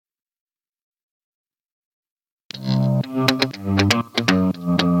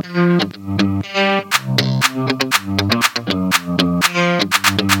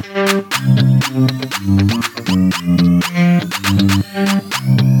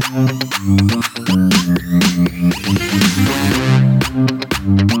And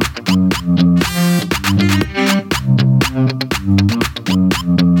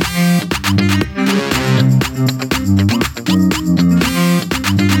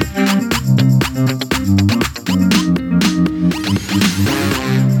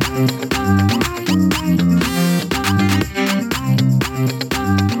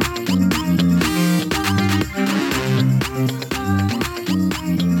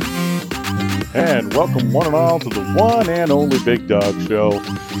welcome one and all to the one and only Big Dog Show.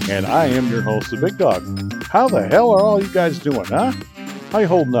 And I am your host, the Big Dog. How the hell are all you guys doing, huh? How you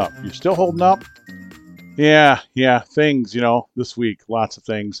holding up? You still holding up? Yeah, things, this week, lots of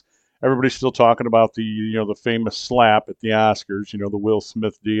things. Everybody's still talking about the famous slap at the Oscars, the Will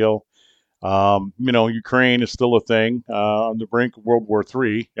Smith deal. Ukraine is still a thing, on the brink of World War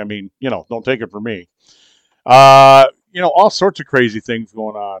III. I mean, don't take it from me. All sorts of crazy things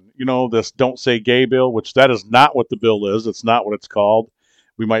going on. This Don't Say Gay bill, which that is not what the bill is. It's not what it's called.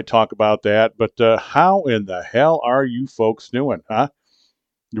 We might talk about that. But how in the hell are you folks doing, huh?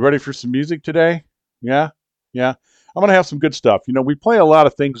 You ready for some music today? Yeah. I'm going to have some good stuff. We play a lot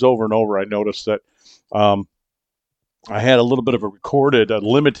of things over and over. I noticed that I had a little bit of a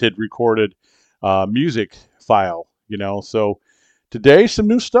limited recorded music file, So today, some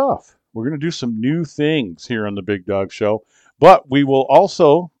new stuff. We're going to do some new things here on the Big Dog Show, but we will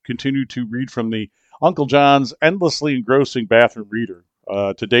also continue to read from the Uncle John's Endlessly Engrossing Bathroom Reader.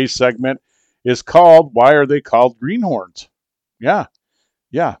 Today's segment is called Why Are They Called Greenhorns? Yeah.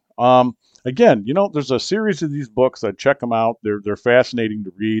 Again, there's a series of these books. I check them out. They're fascinating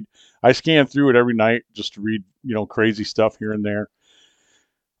to read. I scan through it every night just to read, crazy stuff here and there.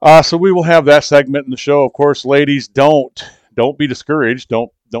 So we will have that segment in the show. Of course, ladies, don't be discouraged.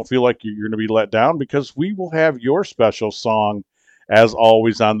 Don't feel like you're going to be let down, because we will have your special song, as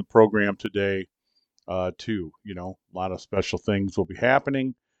always, on the program today, too. A lot of special things will be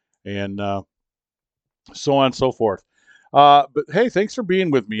happening, and so on and so forth. But hey, thanks for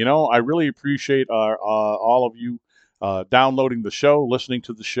being with me. I really appreciate all of you downloading the show, listening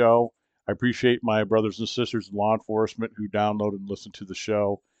to the show. I appreciate my brothers and sisters in law enforcement who download and listen to the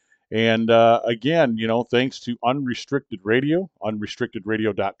show. And again, thanks to Unrestricted Radio,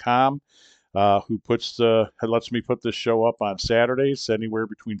 unrestrictedradio.com, who lets me put this show up on Saturdays, anywhere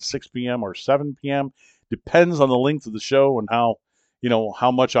between 6 p.m. or 7 p.m. Depends on the length of the show and how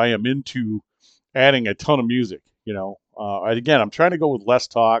much I am into adding a ton of music. Again, I'm trying to go with less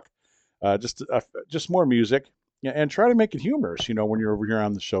talk, just more music, and try to make it humorous. When you're over here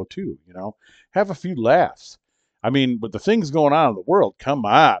on the show too. Have a few laughs. I mean, with the things going on in the world, come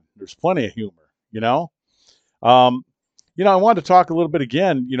on, there's plenty of humor. I wanted to talk a little bit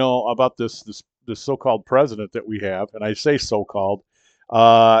again, about this so-called president that we have, and I say so-called.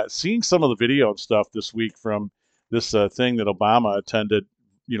 Seeing some of the video and stuff this week from this thing that Obama attended,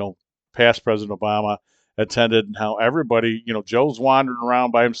 past President Obama attended, and how everybody, Joe's wandering around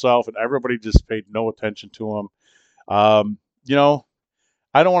by himself, and everybody just paid no attention to him.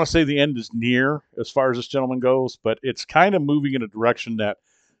 I don't want to say the end is near as far as this gentleman goes, but it's kind of moving in a direction that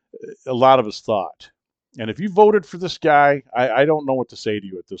a lot of us thought. And if you voted for this guy, I don't know what to say to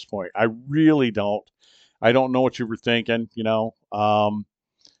you at this point. I really don't. I don't know what you were thinking. I don't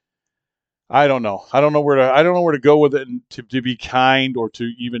know. I don't know where to go with it, and to be kind, or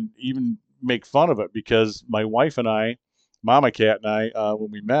to even make fun of it, because my wife and I, Mama Cat and I, when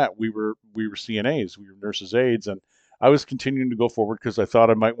we met, we were CNAs, we were nurses aides, and I was continuing to go forward because I thought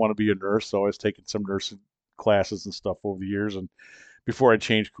I might want to be a nurse. So I was taking some nursing classes and stuff over the years, and before I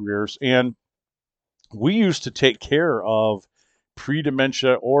changed careers. And we used to take care of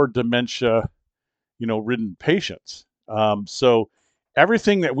pre-dementia or dementia, ridden patients. So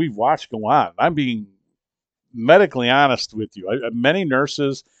everything that we've watched go on, I'm being medically honest with you. Many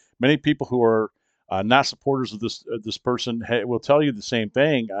nurses, many people who are not supporters of this person will tell you the same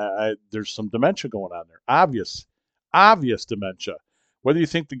thing. There's some dementia going on there. Obvious dementia, whether you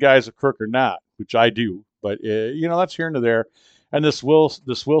think the guy's a crook or not, which I do, but that's here and there. And this Will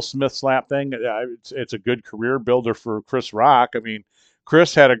Smith slap thing, it's a good career builder for Chris Rock. I mean,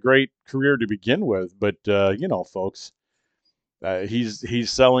 Chris had a great career to begin with, but folks,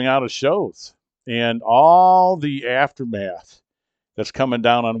 he's selling out his shows, and all the aftermath that's coming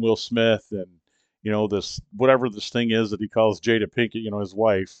down on Will Smith, and this, whatever this thing is that he calls Jada Pinkett, his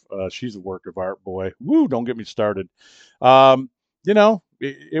wife, she's a work of art, boy. Woo, don't get me started. It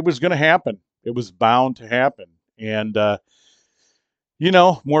was going to happen. It was bound to happen. And,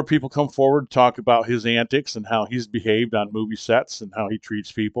 more people come forward to talk about his antics and how he's behaved on movie sets and how he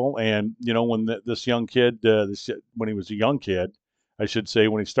treats people. And, when this young kid, when he was a young kid, I should say,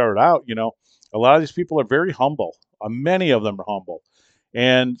 when he started out, a lot of these people are very humble. Many of them are humble.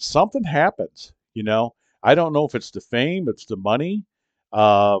 And something happens. I don't know if it's the fame, it's the money.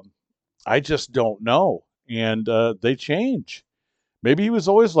 Um, I just don't know. And they change. Maybe he was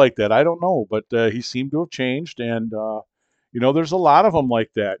always like that. I don't know. But he seemed to have changed. And, there's a lot of them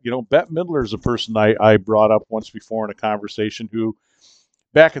like that. Bette Midler is a person I brought up once before in a conversation who,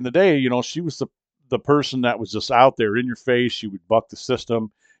 back in the day, she was the person that was just out there in your face. She would buck the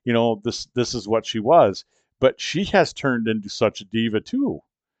system. This is what she was. But she has turned into such a diva too,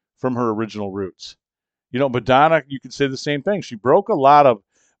 from her original roots. Madonna, you could say the same thing. She broke a lot of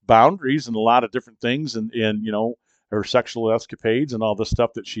boundaries and a lot of different things, and her sexual escapades and all the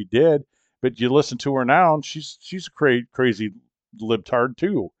stuff that she did. But you listen to her now, and she's a crazy libtard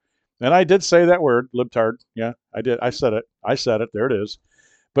too. And I did say that word, libtard. Yeah, I did. I said it. I said it. There it is.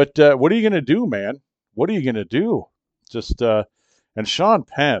 But what are you going to do, man? What are you going to do? Just and Sean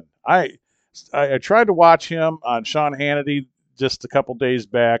Penn, I tried to watch him on Sean Hannity just a couple days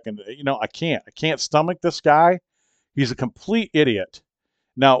back, and I can't stomach this guy. He's a complete idiot.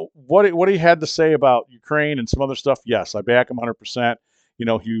 Now, what he had to say about Ukraine and some other stuff, yes, I back him 100%.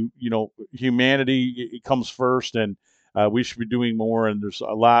 Humanity it comes first, and we should be doing more. And there's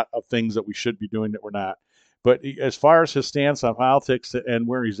a lot of things that we should be doing that we're not. But as far as his stance on politics and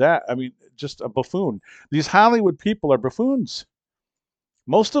where he's at, I mean, just a buffoon. These Hollywood people are buffoons.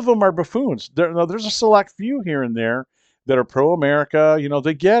 Most of them are buffoons. There's a select few here and there that are pro-America.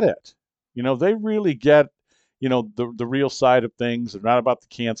 They get it. They really get, the real side of things. They're not about the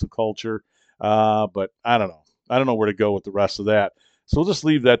cancel culture. But I don't know. I don't know where to go with the rest of that. So we'll just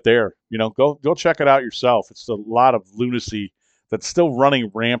leave that there. Go check it out yourself. It's a lot of lunacy that's still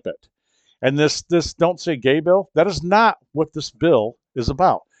running rampant. And this Don't Say Gay bill, that is not what this bill is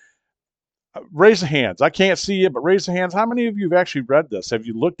about. Raise the hands. I can't see you, but raise the hands. How many of you have actually read this? Have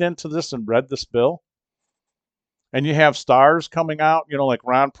you looked into this and read this bill? And you have stars coming out, like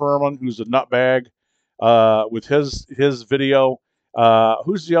Ron Perlman, who's a nutbag, with his video.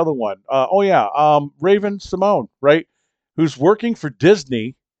 Who's the other one? Raven Simone, right? Who's working for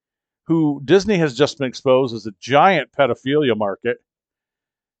Disney, who Disney has just been exposed as a giant pedophilia market.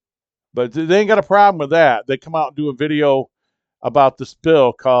 But they ain't got a problem with that. They come out and do a video about this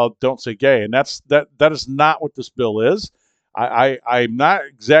bill called "Don't Say Gay," and that is not what this bill is. I'm not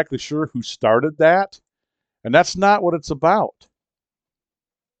exactly sure who started that, and that's not what it's about.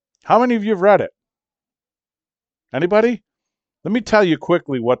 How many of you have read it? Anybody? Let me tell you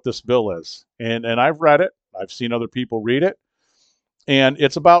quickly what this bill is, and I've read it. I've seen other people read it, and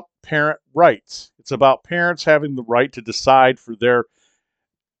it's about parent rights. It's about parents having the right to decide for their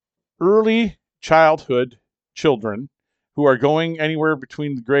early childhood children who are going anywhere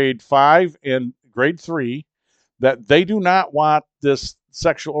between grade 5 and grade 3 that they do not want this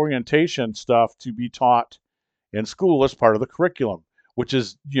sexual orientation stuff to be taught in school as part of the curriculum, which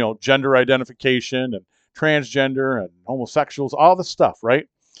is, gender identification and transgender and homosexuals, all the stuff, right?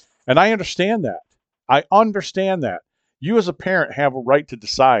 And I understand that. I understand that. You as a parent have a right to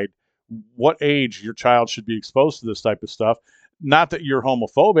decide what age your child should be exposed to this type of stuff. Not that you're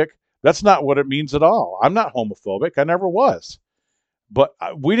homophobic. That's not what it means at all. I'm not homophobic. I never was. But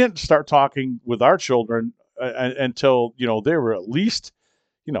we didn't start talking with our children until, they were at least,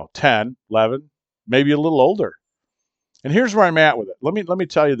 10, 11, maybe a little older. And here's where I'm at with it. Let me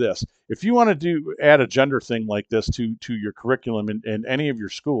tell you this. If you want to add a gender thing like this to your curriculum in any of your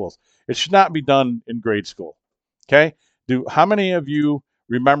schools, it should not be done in grade school. Okay? How many of you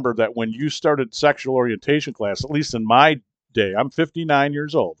remember that when you started sexual orientation class, at least in my day, I'm 59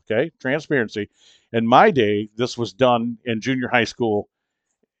 years old, okay? Transparency. In my day, this was done in junior high school,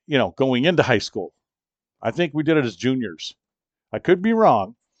 going into high school. I think we did it as juniors. I could be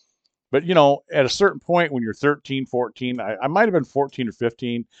wrong, but, at a certain point when you're 13, 14, I might have been 14 or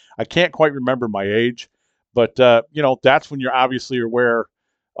 15. I can't quite remember my age, but, that's when you're obviously aware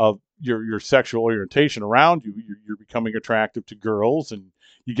of your sexual orientation around you. You're becoming attractive to girls, and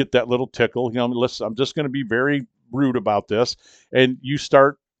you get that little tickle. Listen, I'm just going to be very rude about this, and you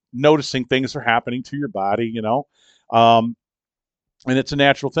start noticing things are happening to your body, and it's a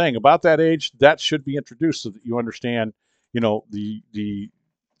natural thing. About that age, that should be introduced so that you understand, the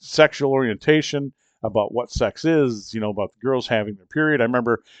sexual orientation, about what sex is, about the girls having their period. I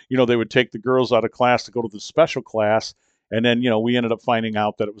remember, they would take the girls out of class to go to the special class, and then, we ended up finding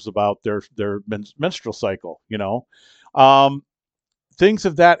out that it was about their menstrual cycle, things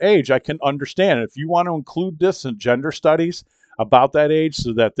of that age I can understand. If you want to include this in gender studies about that age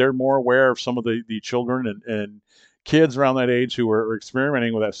so that they're more aware of some of the children and kids around that age who are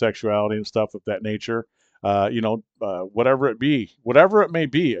experimenting with that sexuality and stuff of that nature, whatever it may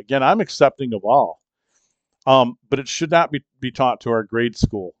be. Again, I'm accepting of all. But it should not be taught to our grade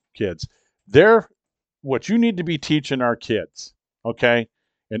school kids. They're what you need to be teaching our kids, okay,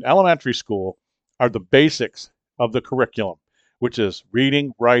 in elementary school are the basics of the curriculum, which is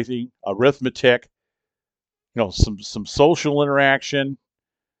reading, writing, arithmetic, some social interaction,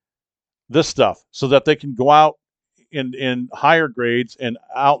 this stuff, so that they can go out in higher grades and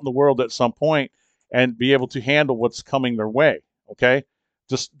out in the world at some point and be able to handle what's coming their way. Okay,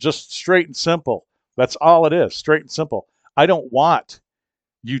 just straight and simple. That's all it is, straight and simple. I don't want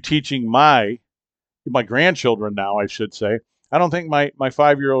you teaching my grandchildren now, I should say. I don't think my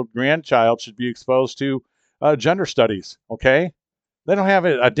 5-year-old grandchild should be exposed to gender studies. Okay, they don't have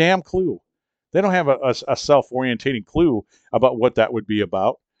a damn clue. They don't have a self-orientating clue about what that would be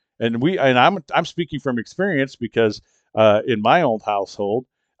about. And I'm speaking from experience because in my old household,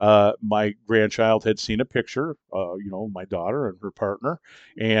 my grandchild had seen a picture, my daughter and her partner,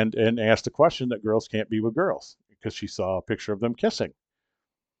 and asked a question that girls can't be with girls because she saw a picture of them kissing.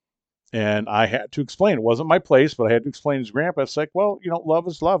 And I had to explain. It wasn't my place, but I had to explain to his grandpa. It's like, well, love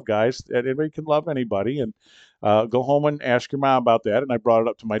is love, guys. Anybody can love anybody. And go home and ask your mom about that. And I brought it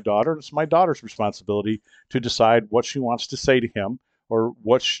up to my daughter. And it's my daughter's responsibility to decide what she wants to say to him, or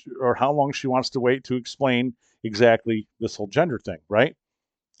or how long she wants to wait to explain exactly this whole gender thing. Right?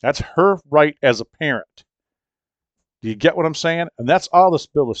 That's her right as a parent. Do you get what I'm saying? And that's all this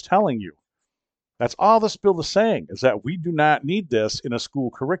bill is telling you. That's all this bill is saying, is that we do not need this in a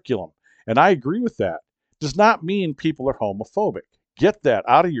school curriculum. And I agree with that. Does not mean people are homophobic. Get that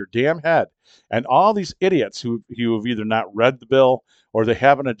out of your damn head. And all these idiots who have either not read the bill or they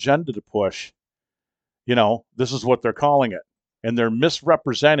have an agenda to push, this is what they're calling it. And they're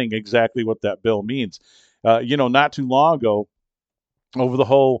misrepresenting exactly what that bill means. Not too long ago, over the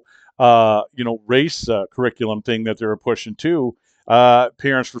whole, race curriculum thing that they were pushing too,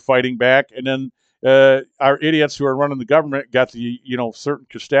 parents were fighting back. And then our idiots who are running the government got the, certain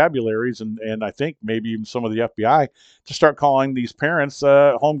constabularies and I think maybe even some of the FBI to start calling these parents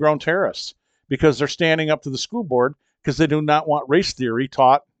homegrown terrorists because they're standing up to the school board because they do not want race theory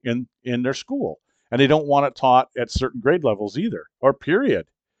taught in their school. And they don't want it taught at certain grade levels either, or period.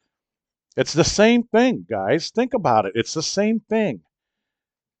 It's the same thing, guys. Think about it. It's the same thing.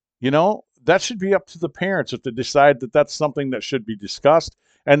 That should be up to the parents if they decide that that's something that should be discussed.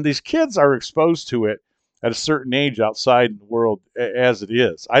 And these kids are exposed to it at a certain age outside in the world as it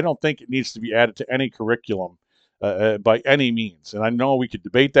is. I don't think it needs to be added to any curriculum by any means. And I know we could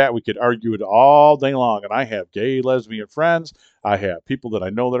debate that. We could argue it all day long. And I have gay, lesbian friends. I have people that I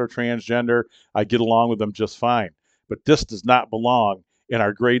know that are transgender. I get along with them just fine. But this does not belong in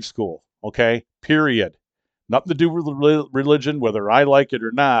our grade school, okay? Period. Nothing to do with religion, whether I like it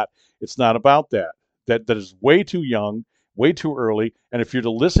or not. It's not about that. That is way too young, way too early. And if you're to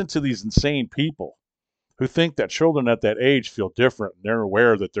listen to these insane people who think that children at that age feel different, and they're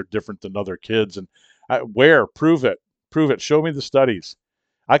aware that they're different than other kids, and prove it, show me the studies.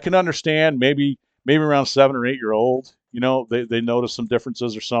 I can understand maybe around 7 or 8 year old, they notice some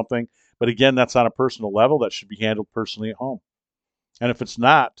differences or something. But again, that's on a personal level that should be handled personally at home. And if it's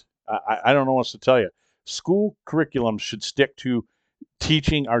not, I don't know what else to tell you. School curriculum should stick to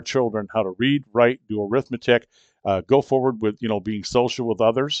teaching our children how to read, write, do arithmetic, go forward with, being social with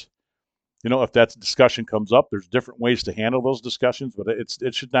others. If that discussion comes up, there's different ways to handle those discussions, but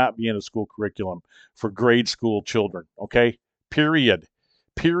it should not be in a school curriculum for grade school children. Okay, period.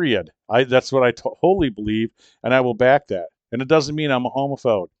 That's what I wholly believe, and I will back that. And it doesn't mean I'm a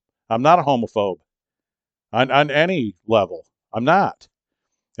homophobe. I'm not a homophobe on any level. I'm not.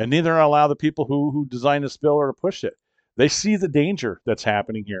 And neither allow the people who design this bill or to push it. They see the danger that's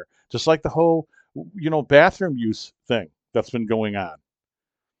happening here, just like the whole, bathroom use thing that's been going on.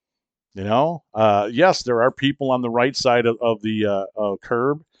 Yes, there are people on the right side of the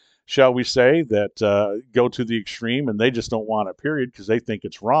curb, shall we say, that go to the extreme and they just don't want it, period, because they think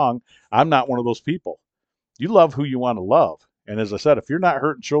it's wrong. I'm not one of those people. You love who you want to love. And as I said, if you're not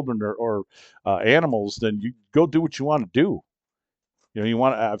hurting children or animals, then you go do what you want to do.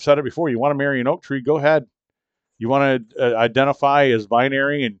 I've said it before, you want to marry an oak tree, go ahead. You want to identify as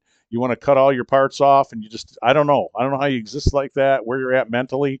binary and you want to cut all your parts off and I don't know how you exist like that, where you're at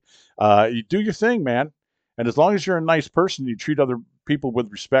mentally. You do your thing, man. And as long as you're a nice person, you treat other people with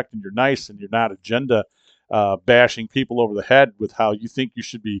respect and you're nice and you're not agenda bashing people over the head with how you think you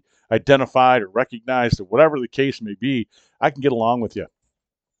should be identified or recognized or whatever the case may be, I can get along with you.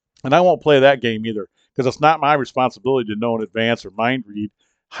 And I won't play that game either because it's not my responsibility to know in advance or mind read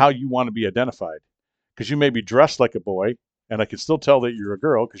how you want to be identified. Because you may be dressed like a boy, and I can still tell that you're a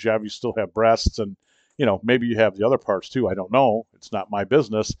girl because you obviously still have breasts and maybe you have the other parts too. I don't know. It's not my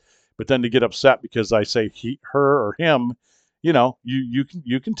business. But then to get upset because I say he, her, or him,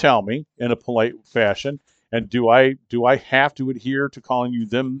 you can tell me in a polite fashion. And do I have to adhere to calling you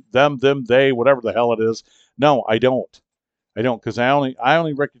them, they, whatever the hell it is? No, I don't. I don't, because I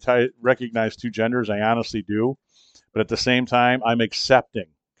only recognize two genders. I honestly do. But at the same time, I'm accepting.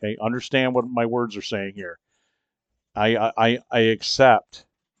 Okay, understand what my words are saying here. I accept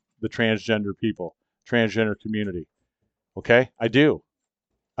the transgender people, transgender community. Okay, I do.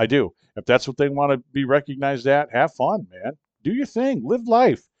 If that's what they want to be recognized at, have fun, man. Do your thing, live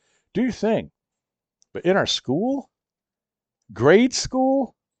life, do your thing. But in our school, grade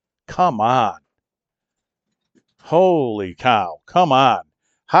school, come on, holy cow, come on.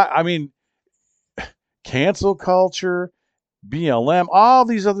 I mean, cancel culture, BLM, all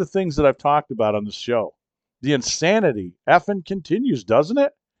these other things that I've talked about on the show. The insanity effing continues, doesn't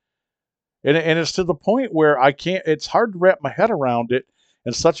it? And it's to the point where I can't, it's hard to wrap my head around it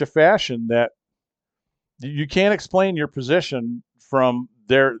in such a fashion that you can't explain your position from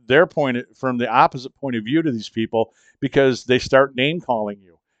their from the opposite point of view to these people, because they start name calling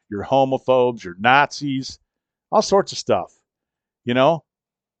you. You're homophobes, you're Nazis, all sorts of stuff. You know,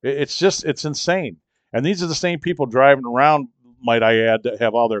 it's insane. And these are the same people driving around, might I add, that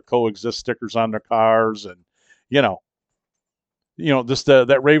have all their coexist stickers on their cars, and you know, this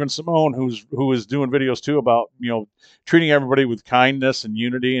that Raven Simone, who is doing videos too about treating everybody with kindness and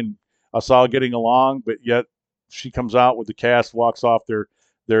unity and us all getting along, but yet she comes out with the cast, walks off their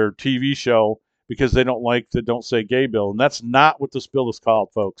TV show because they don't like the "Don't Say Gay" bill, and that's not what this bill is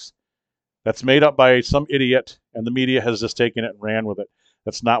called, folks. That's made up by some idiot, and the media has just taken it and ran with it.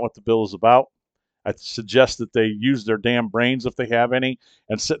 That's not what the bill is about. I suggest that they use their damn brains, if they have any,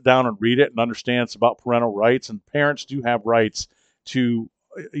 and sit down and read it and understand it's about parental rights. And parents do have rights to,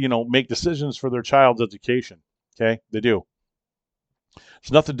 make decisions for their child's education. Okay, they do.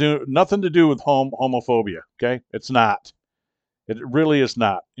 It's nothing to do with homophobia. Okay, it's not. It really is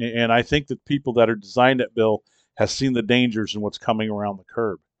not. And I think that people that are designed that bill have seen the dangers and what's coming around the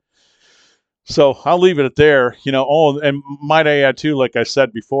curb. So I'll leave it at there. Oh, and might I add too, like I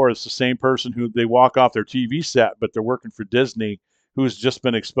said before, it's the same person who they walk off their TV set, but they're working for Disney, who's just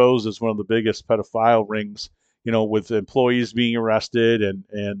been exposed as one of the biggest pedophile rings, with employees being arrested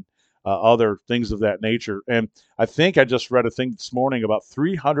and other things of that nature. And I think I just read a thing this morning about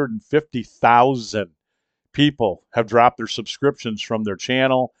 350,000 people have dropped their subscriptions from their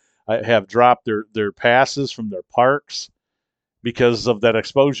channel, have dropped their passes from their parks because of that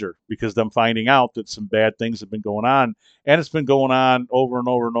exposure, because them finding out that some bad things have been going on, and it's been going on over and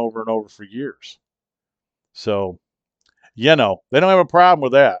over and over and over for years. So, they don't have a problem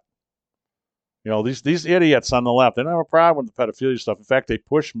with that. These idiots on the left, they don't have a problem with the pedophilia stuff. In fact, they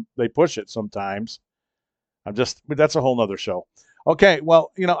push it sometimes. But that's a whole nother show. Okay,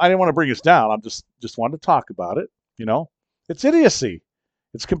 well, I didn't want to bring us down. I'm just wanted to talk about it. It's idiocy.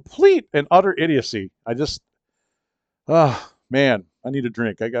 It's complete and utter idiocy. Man, I need a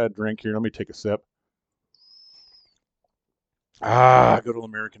drink. I got a drink here. Let me take a sip. Good old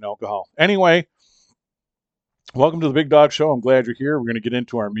American alcohol. Anyway, welcome to the Big Dog Show. I'm glad you're here. We're going to get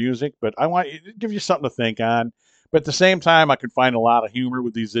into our music, but I want to give you something to think on. But at the same time, I can find a lot of humor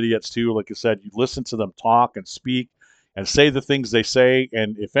with these idiots too. Like I said, you listen to them talk and speak and say the things they say,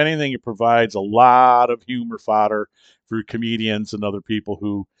 and if anything, it provides a lot of humor fodder for comedians and other people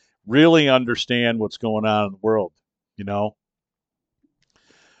who really understand what's going on in the world.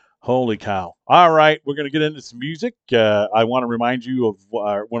 Holy cow. All right, we're going to get into some music. I want to remind you of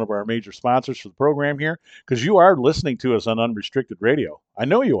one of our major sponsors for the program here, because you are listening to us on Unrestricted Radio. I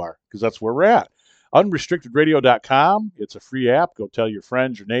know you are, because that's where we're at. Unrestrictedradio.com. It's a free app. Go tell your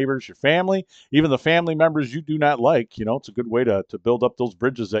friends, your neighbors, your family, even the family members you do not like. It's a good way to build up those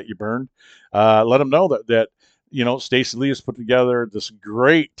bridges that you burned. Let them know that Stacey Lee has put together this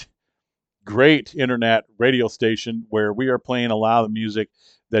great internet radio station where we are playing a lot of the music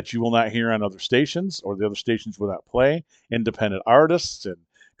that you will not hear on other stations, or the other stations will not play. Independent artists and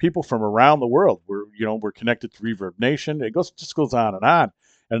people from around the world. We're connected to Reverb Nation. It just goes on and on.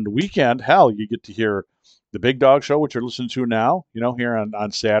 And the weekend, hell, you get to hear the Big Dog Show, which you're listening to now. Here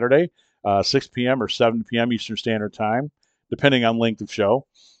on Saturday, 6 p.m. or 7 p.m. Eastern Standard Time, depending on length of show.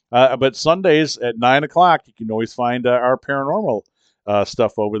 But Sundays at 9 o'clock, you can always find our paranormal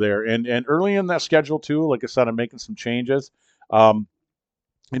stuff over there. And early in that schedule too, like I said, I'm making some changes.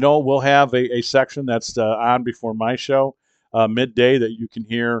 We'll have a section that's on before my show, midday, that you can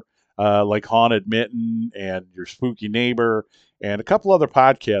hear like Haunted Mitten and Your Spooky Neighbor, and a couple other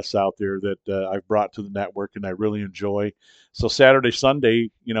podcasts out there that I've brought to the network and I really enjoy. So Saturday,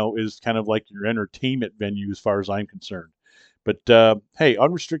 Sunday, is kind of like your entertainment venue as far as I'm concerned. But hey,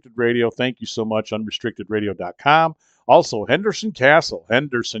 Unrestricted Radio, thank you so much, unrestrictedradio.com. Also, Henderson Castle,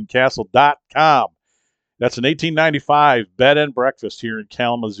 hendersоncastle.com. That's an 1895 bed and breakfast here in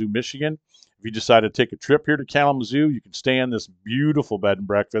Kalamazoo, Michigan. If you decide to take a trip here to Kalamazoo, you can stay in this beautiful bed and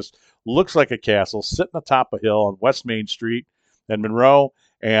breakfast. Looks like a castle, sitting atop a hill on West Main Street in Monroe.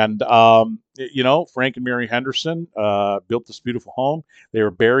 And, Frank and Mary Henderson built this beautiful home. They were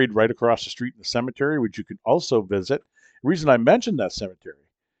buried right across the street in the cemetery, which you can also visit. The reason I mentioned that cemetery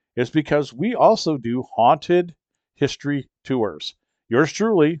is because we also do haunted history tours. Yours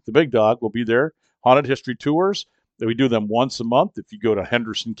truly, the big dog, will be there. Haunted history tours. We do them once a month. If you go to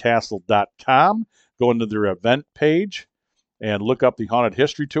hendersoncastle.com, go into their event page and look up the haunted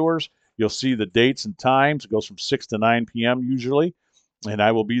history tours, you'll see the dates and times. It goes from 6 to 9 p.m. usually. And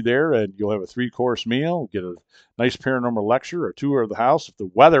I will be there, and you'll have a 3-course meal, get a nice paranormal lecture, a tour of the house if the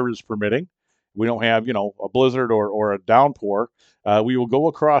weather is permitting. We don't have, a blizzard or a downpour. We will go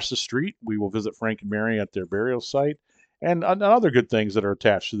across the street. We will visit Frank and Mary at their burial site and other good things that are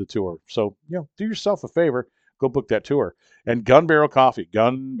attached to the tour. So, do yourself a favor. Go book that tour. And Gun Barrel Coffee,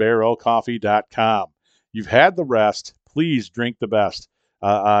 gunbarrelcoffee.com. You've had the rest. Please drink the best.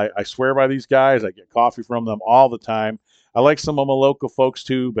 I swear by these guys. I get coffee from them all the time. I like some of my local folks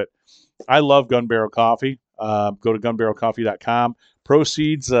too, but I love Gun Barrel Coffee. Go to gunbarrelcoffee.com.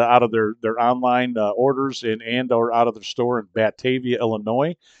 Proceeds out of their online orders and or out of their store in Batavia,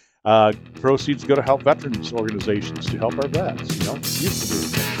 Illinois. Proceeds go to help veterans organizations to help our vets.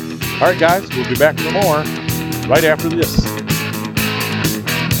 Beautiful. All right, guys, we'll be back for more right after this. You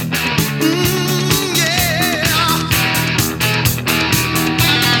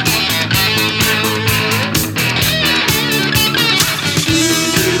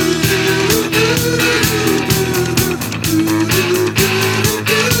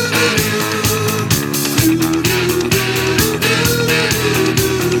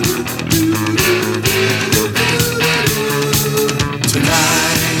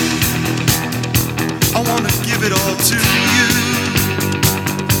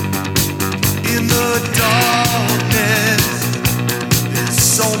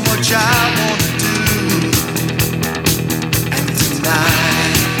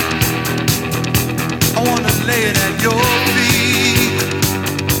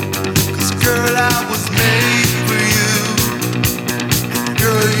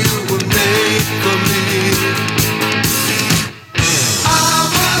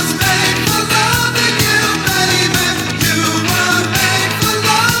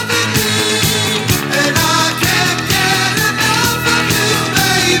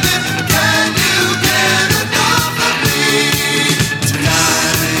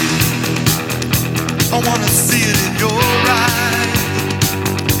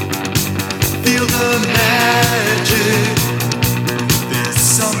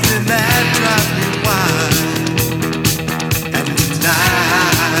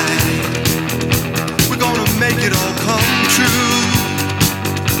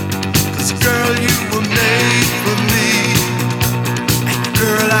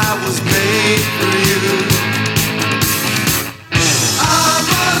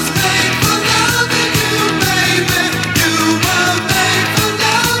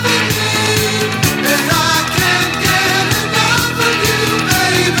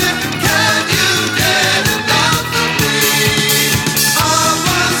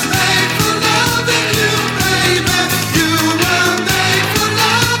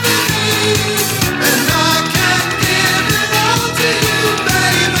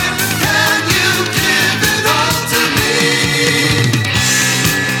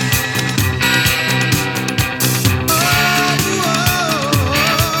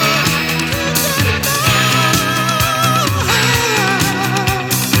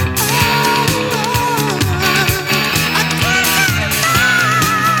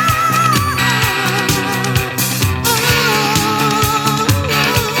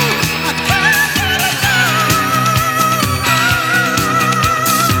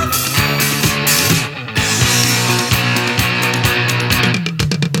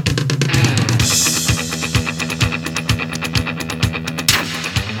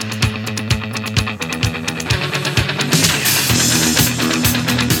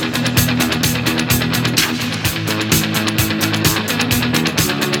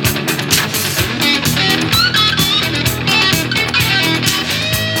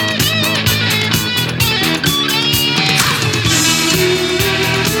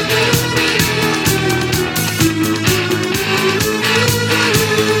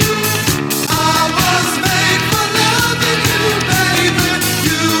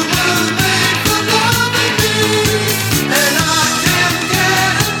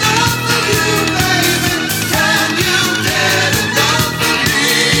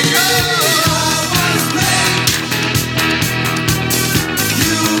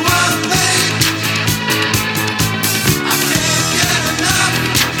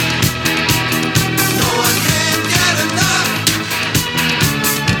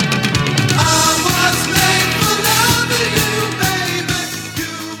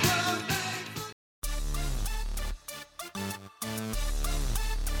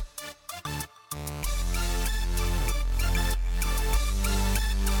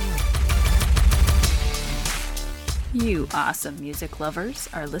You awesome music lovers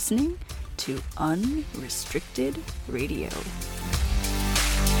are listening to Unrestricted Radio.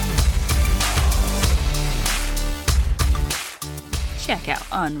 Check out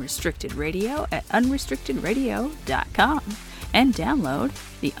Unrestricted Radio at unrestrictedradio.com and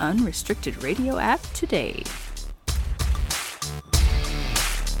download the Unrestricted Radio app today.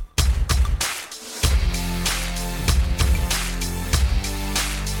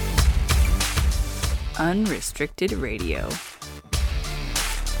 Unrestricted Radio.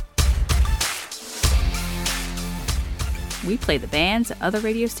 We play the bands other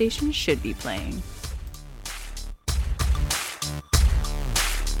radio stations should be playing.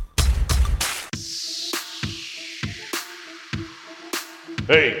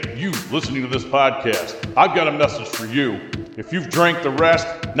 Hey, you listening to this podcast, I've got a message for you. If you've drank the rest,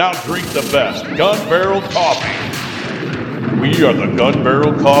 now drink the best. Gun Barrel Coffee. We are the Gun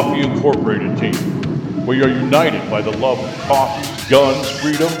Barrel Coffee Incorporated team. We are united by the love of coffee, guns,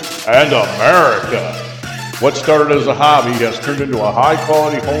 freedom, and America. What started as a hobby has turned into a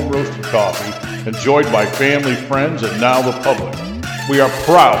high-quality home-roasted coffee enjoyed by family, friends, and now the public. We are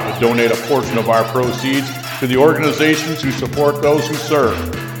proud to donate a portion of our proceeds to the organizations who support those who serve,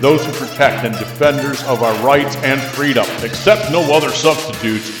 those who protect and defenders of our rights and freedom. Accept no other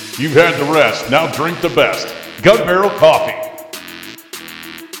substitutes. You've had the rest. Now drink the best. Gun Barrel Coffee.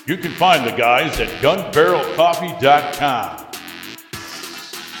 You can find the guys at gunbarrelcoffee.com.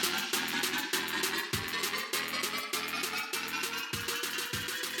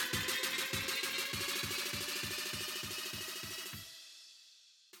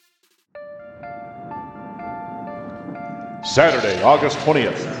 Saturday, August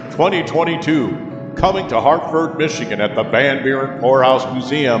 20th, 2022, coming to Hartford, Michigan at the Van Buren Poorhouse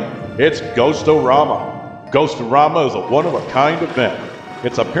Museum, it's Ghost-O-Rama. Ghost-O-Rama is a one-of-a-kind event.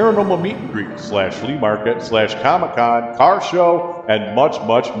 It's a paranormal meet and greet / flea market / Comic-Con, car show, and much,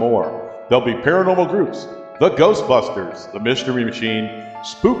 much more. There'll be paranormal groups, the Ghostbusters, the Mystery Machine,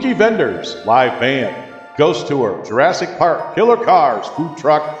 spooky vendors, live band, ghost tour, Jurassic Park, killer cars, food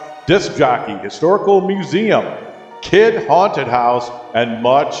truck, disc jockey, historical museum, kid haunted house, and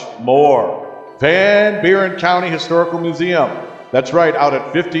much more. Van Buren County Historical Museum. That's right, out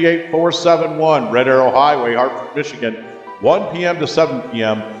at 58471 Red Arrow Highway, Hartford, Michigan, 1 p.m. to 7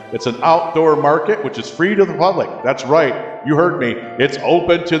 p.m. It's an outdoor market, which is free to the public. That's right, you heard me. It's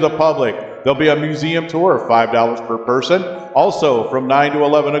open to the public. There'll be a museum tour, $5 per person. Also, from 9 to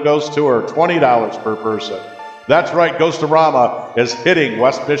 11, a ghost tour, $20 per person. That's right, Ghost-O-Rama is hitting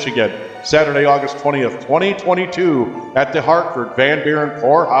West Michigan, Saturday, August 20th, 2022, at the Hartford Van Buren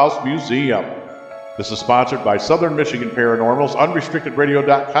Poorhouse Museum. This is sponsored by Southern Michigan Paranormals,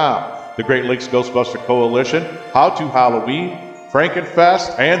 UnrestrictedRadio.com, the Great Lakes Ghostbuster Coalition, How to Halloween,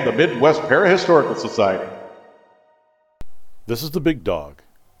 Frankenfest, and the Midwest Parahistorical Society. This is the Big Dog,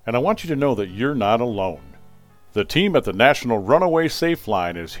 and I want you to know that you're not alone. The team at the National Runaway Safe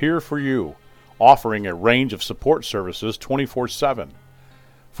Line is here for you, offering a range of support services 24/7.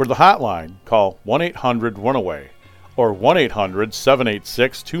 For the hotline, call 1-800-RUNAWAY or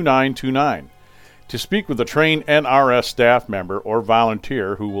 1-800-786-2929 to speak with a trained NRS staff member or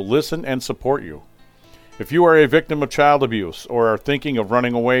volunteer who will listen and support you. If you are a victim of child abuse or are thinking of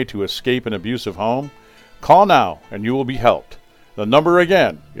running away to escape an abusive home, call now and you will be helped. The number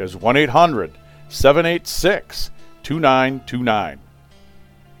again is 1-800-786-2929.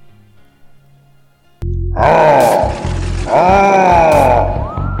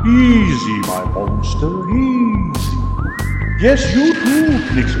 Easy, my monster, easy. Yes, you too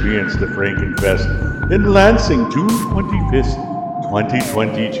can experience the Frankenfest in Lansing, June 25th,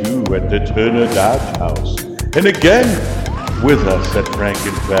 2022 at the Turner Dodge House. And again, with us at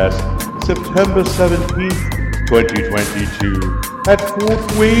Frankenfest, September 17th, 2022 at Fort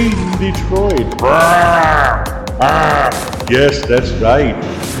Wayne, Detroit. Yes, that's right.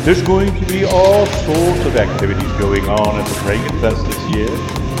 There's going to be all sorts of activities going on at the Frankenfest this year.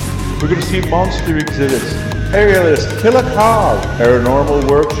 We're going to see monster exhibits, aerialist, killer cars, paranormal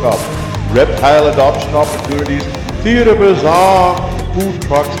workshop, reptile adoption opportunities, theater bazaar, food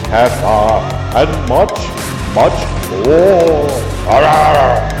trucks, cafe, and much, much more.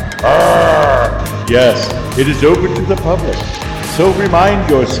 Yes, it is open to the public, so remind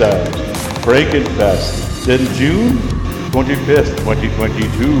yourselves, Frankenfest, in June 25th,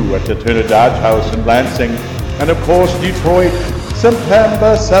 2022 at the Turner Dodge House in Lansing, and of course Detroit,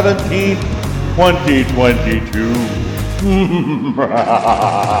 September 17th, 2022.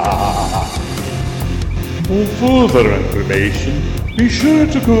 For further information, be sure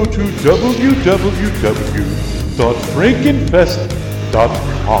to go to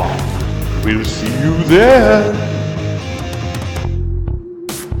www.frankenfest.com. We'll see you there.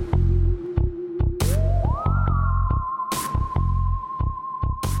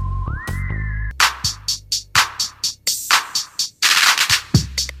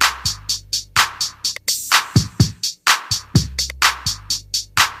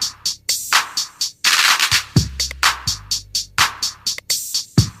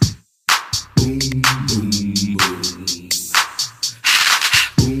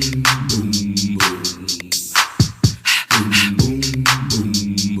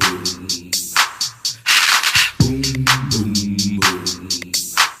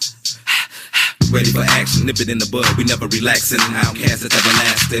 Ready for action, nip it in the bud, we never relaxing. Outcast is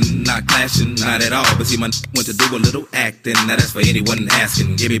everlasting, not clashing, not at all. But see, my went to do a little acting. Now that's for anyone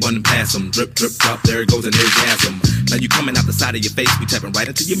asking. Give me one and pass 'em. Drip, drip, drop, there it goes an orgasm. Now you coming out the side of your face, we tapping right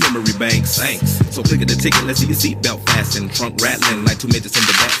into your memory bank. Thanks. So click at the ticket, let's see your seatbelt fasten. Trunk rattling like 2 midgets in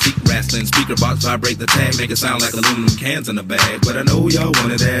the back seat wrestling. Speaker box vibrate the tag, make it sound like aluminum cans in a bag. But I know y'all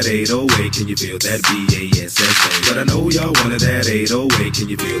wanted that 808, can you feel that BASS? But I know y'all wanted that 808, can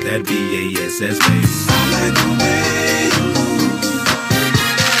you feel that BASS? I like the way you move.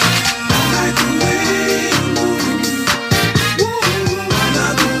 I like the way you move. Ooh, I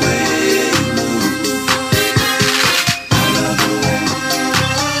love the way you move. I love the way.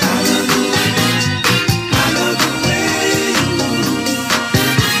 I love the way. I love the way you move.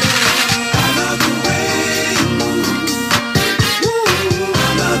 I love the way you move. Ooh, I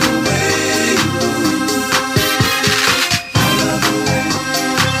love the way you move. I love the way.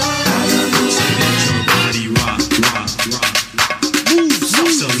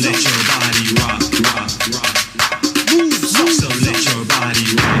 So let your body rock, rock, rock. So let your body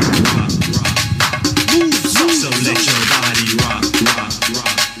rock, rock, rock. So let your body rock, rock,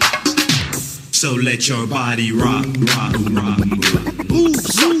 rock. So let your body rock, rock, rock. Boom,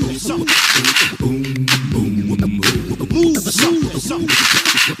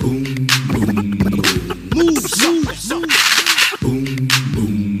 boom,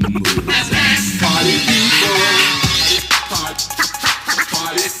 boom, party people.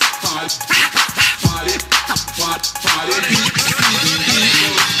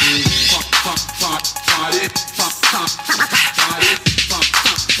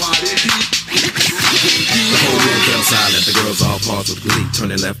 Silent, the girls all pause with glee.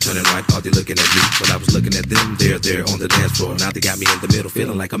 Turning left, turning right, thought they looking at me. But I was looking at them, they're on the dance floor. Now they got me in the middle,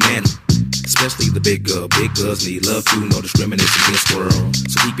 feeling like a man. Especially the big girls need love too, no discrimination against squirrel.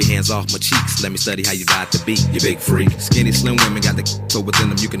 So keep your hands off my cheeks, let me study how you ride the beat, you big freak. Skinny, slim women got the so within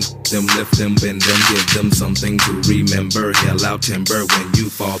them, you can them, lift them, bend them, give them something to remember. Hell out timber when you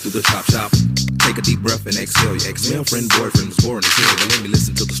fall through the top shop. Take a deep breath and exhale. Your ex-girlfriend, boyfriend was born as hell. But let me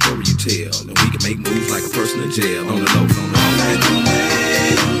listen to the story you tell, and we can make moves like a person in jail. On the low, on the low. I like the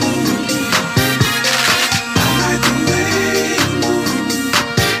way you move. I like the way you move.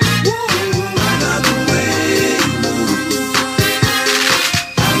 Woo, I love the way you move.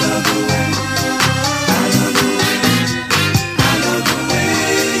 I love the way. I love the way. I love the way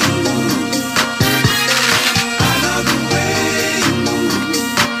you move. I love the way you move.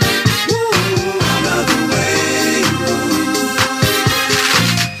 Woo, I love the way you move.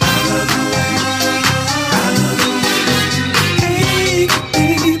 I love the way. I love the way. Hey,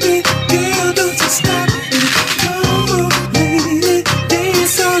 baby, girl, don't you stop it. Come on, lady,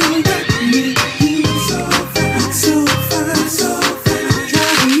 dance all around me. You so fine, so fine, so fine.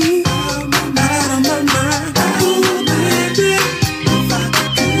 Drive me out of my mind. Oh, baby, if I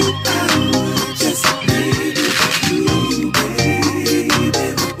could, I would just baby, you, baby.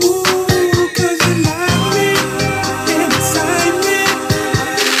 Ooh, 'cause you like me and excite me,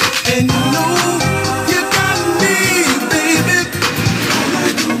 and you know you got me, baby. I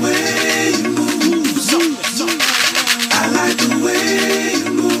like the way you move. I like the way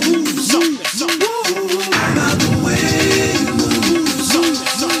you move. Ooh, I love the way you move.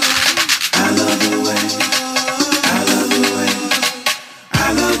 I love the way. I love the way. I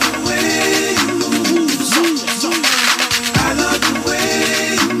love the way you move. I love the way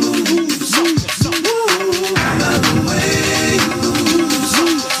you move. Ooh, I love the way you move.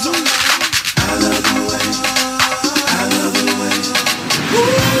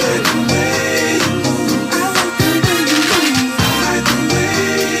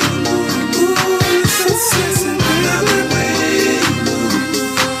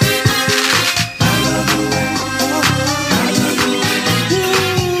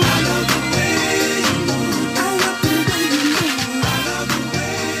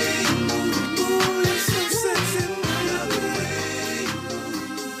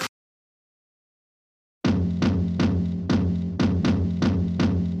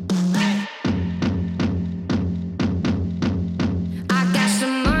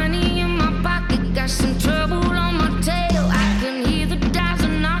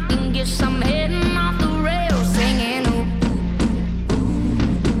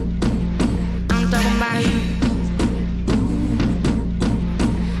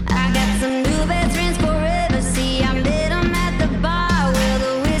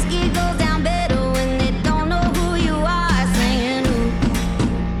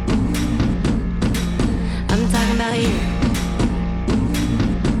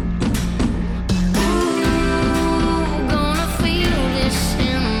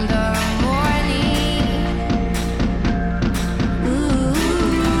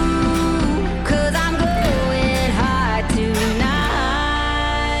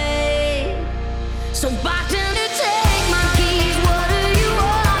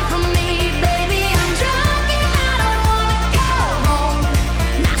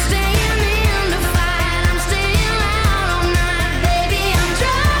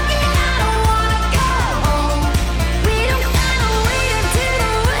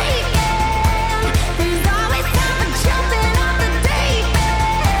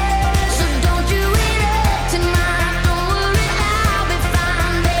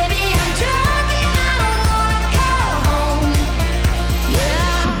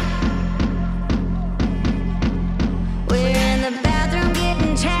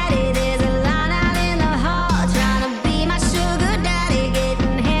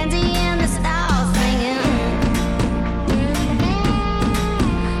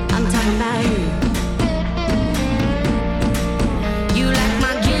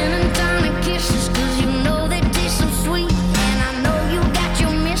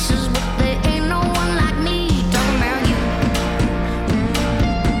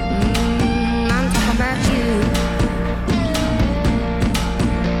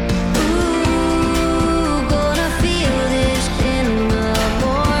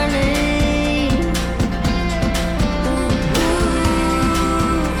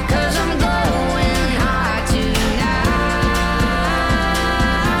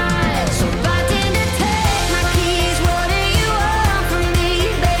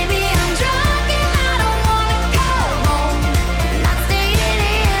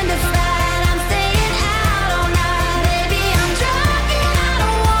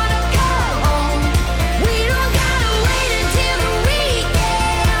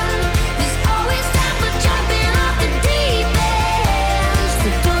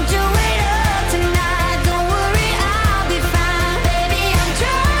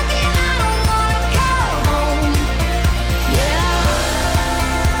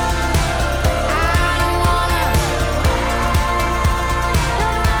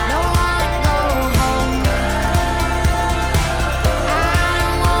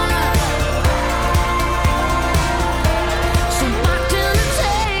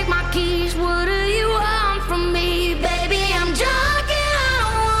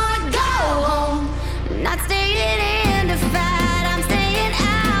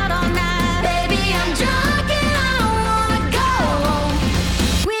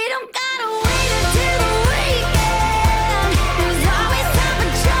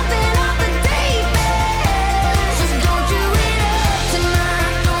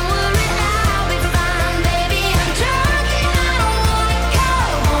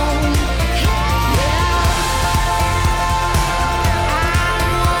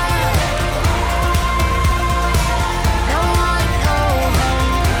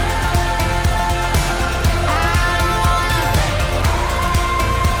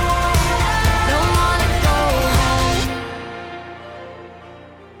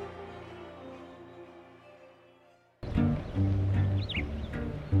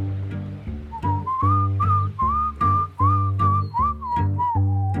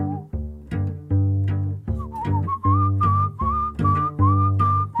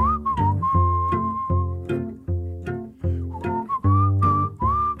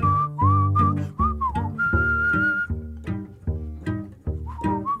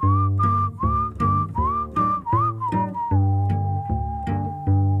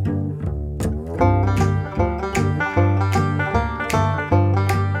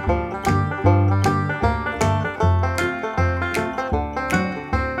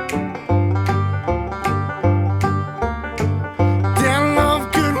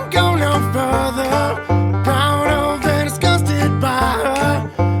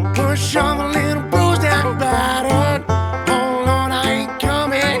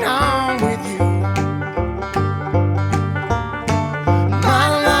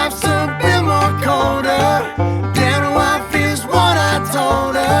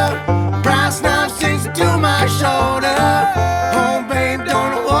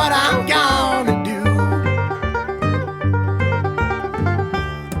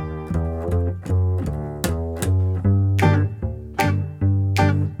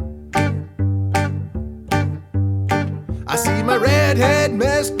 redhead,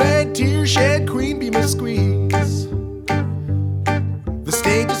 mess bed, tear shed, queen bee must squeeze. The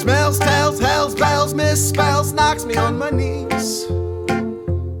stage smells, tells, hells, bells, misspells, knocks me on my knees.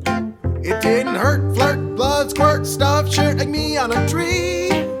 It didn't hurt, flirt, blood, squirt, stuff, shirt like me on a tree.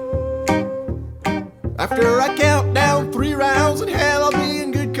 After I count down 3 rounds in hell, I'll be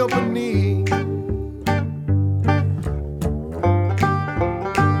in good company.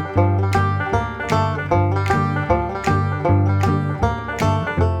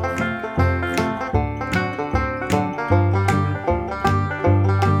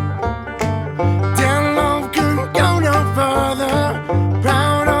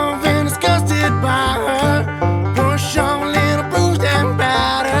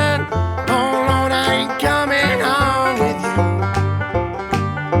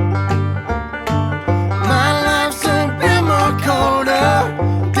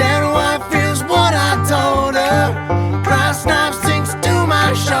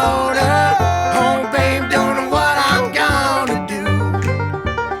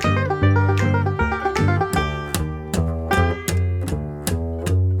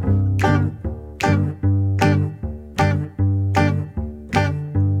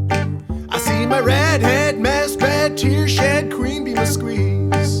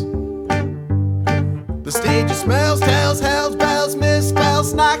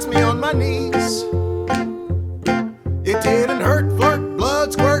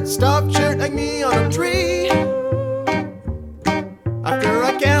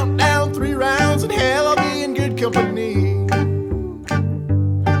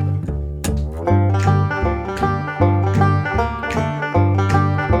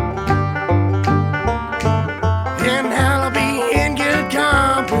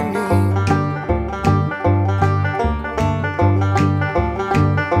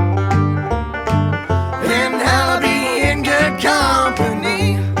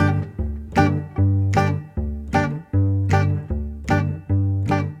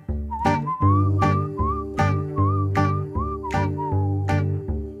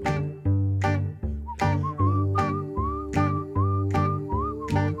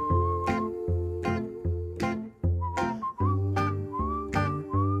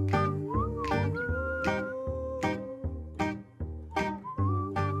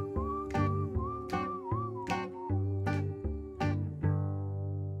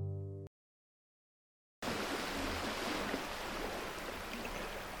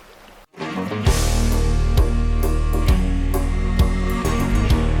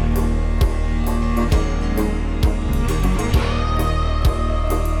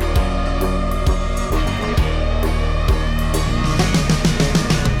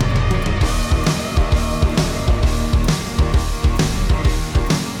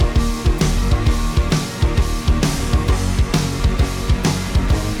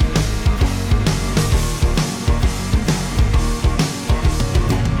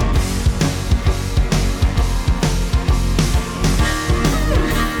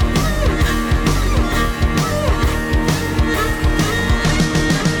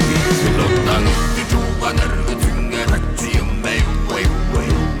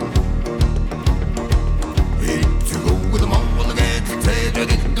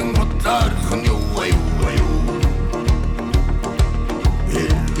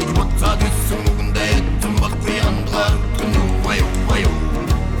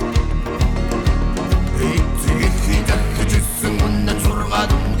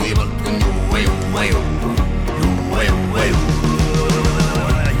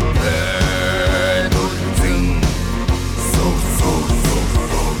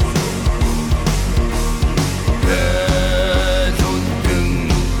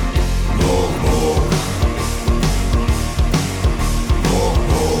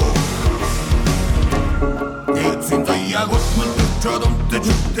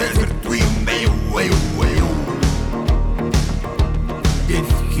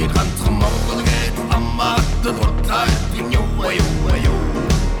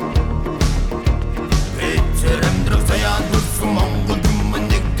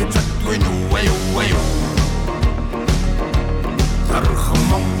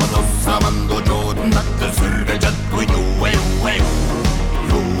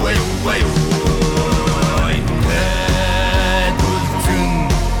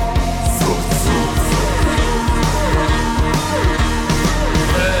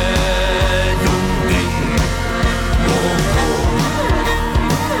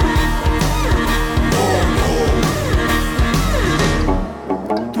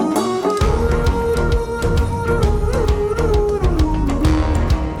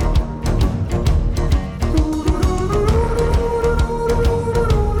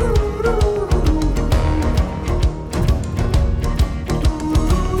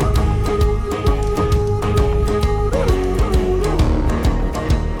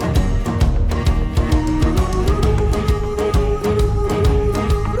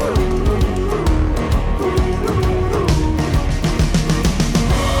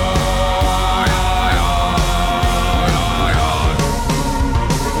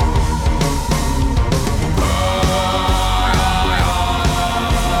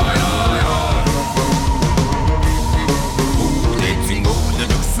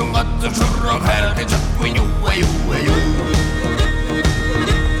 Çırrım her gece Winyu, wayu, wayu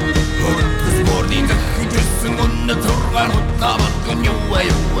Kız morning Hücüsün önüne turlar Hutta bakın yu,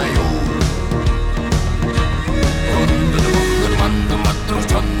 wayu, wayu Ondadı mongol mandı mattır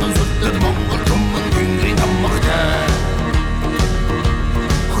Çandan sürdür mongol Tummun güngri tammakta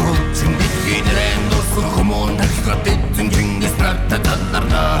Kulçun bitkidiren Dostun kumun hakikat ettin Cengiz nerede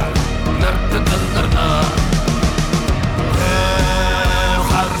dallarına Nerede dallarına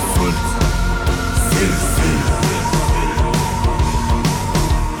Harsult Silsil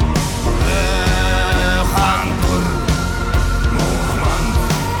Hangur Muhman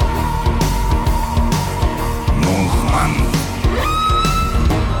Muhman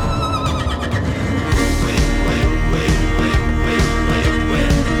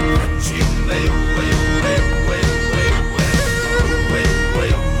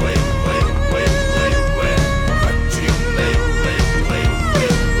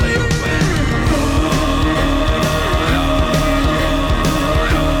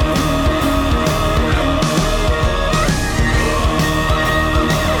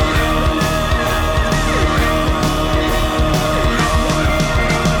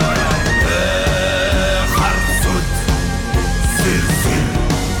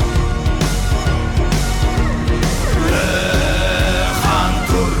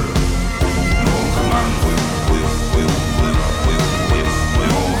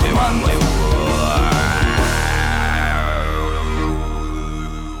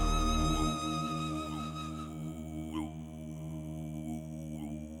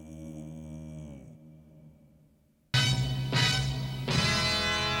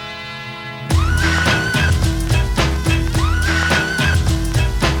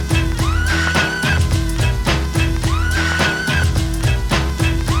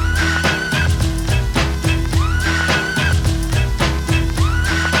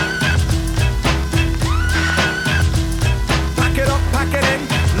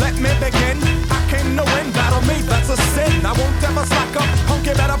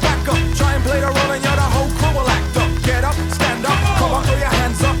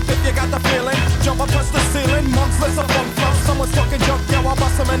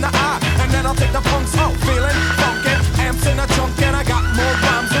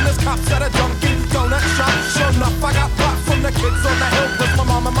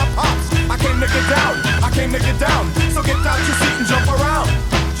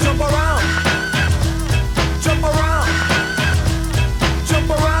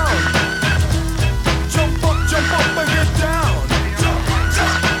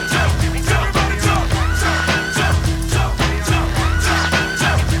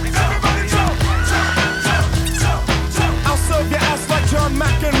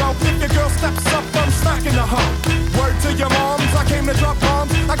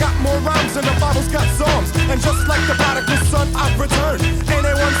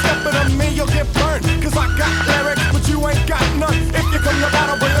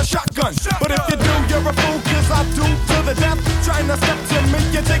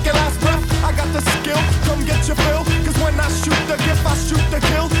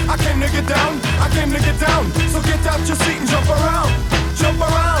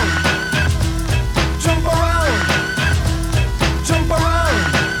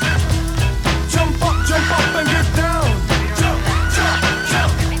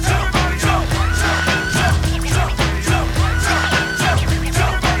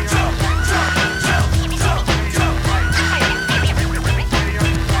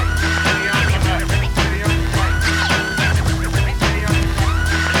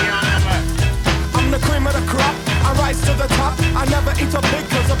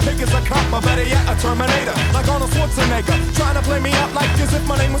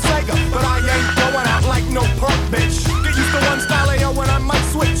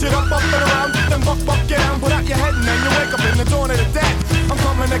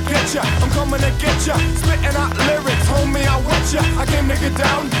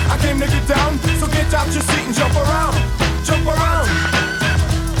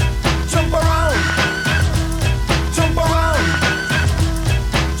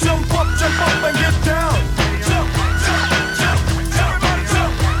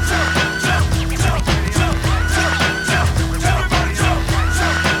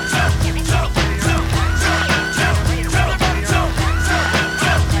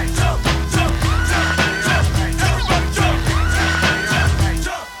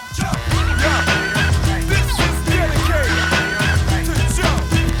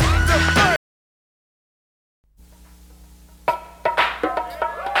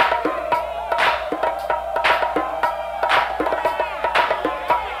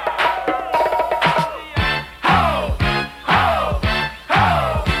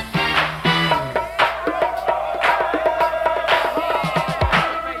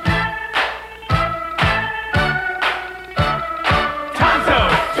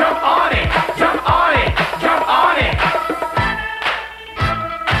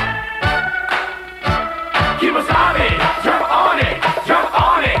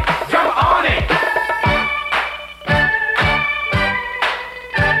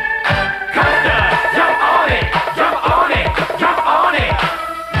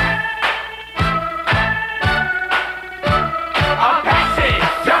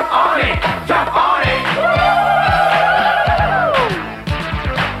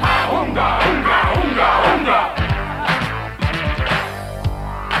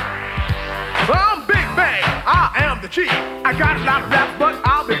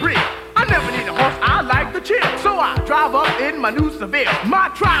my new Seville. My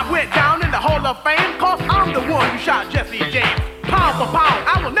tribe went down in the Hall of Fame, cause I'm the one who shot Jesse James. Pound for pound,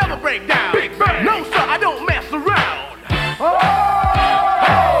 I will never break down. Big Bang. No, sir, I don't mess around. Oh!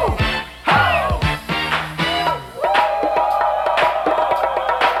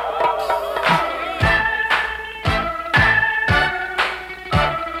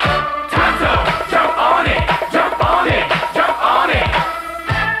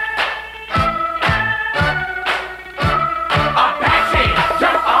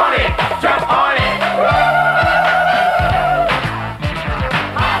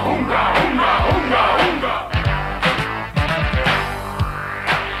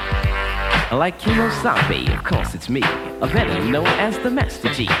 Like Kemosabe, of course it's me, better known as the Master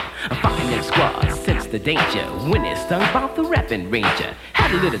G. I'm fucking them squads, sense the danger, when it's stung by the rapping ranger.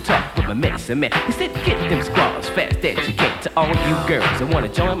 Had a little talk with my medicine man, he said get them squads fast as you can. To all you girls that wanna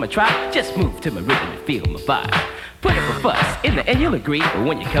join my tribe, just move to my rhythm and feel my vibe. Put up a fuss, in the end you'll agree, but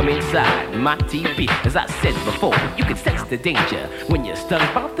when you come inside my TV, as I said before, you can sense the danger when you're stung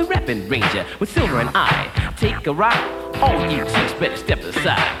by the rapping ranger. With Silver and I take a ride, all you chicks better step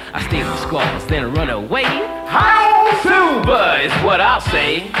aside. I stay with squads, then run away. How Silver is what I'll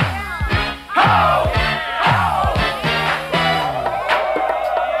say. How!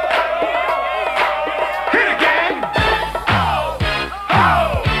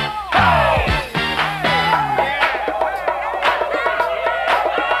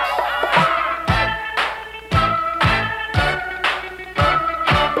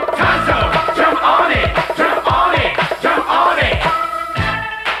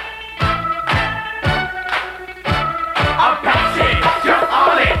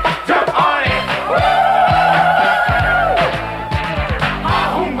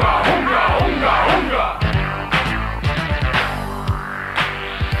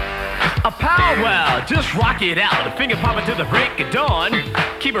 Rock it out, a finger popping to the break of dawn.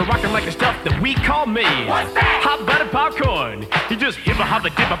 Keep it rocking like the stuff that we call me. What's that? Hot butter popcorn. You just hippa hoppa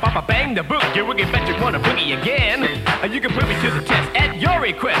dippa papa bang the book. You wicked bet you wanna boogie again. You can put me to the test at your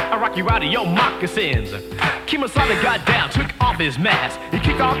request. I rock you out of your moccasins. Kemosabe got down, took off his mask. He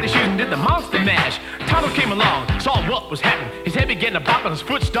kicked off the shoes and did the monster mash. Tonto came along, saw what was happening. His head began to bop and his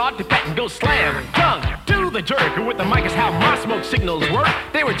foot started to pat and go slam. Tongue to the jerk. With the mic is how my smoke signals work.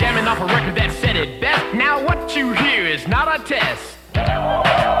 They were jamming off a record that said it best. Now what you hear is not a test. Unga,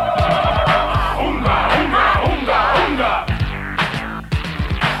 unga, unga, unga.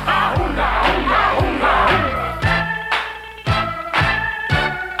 Unga, unga, unga.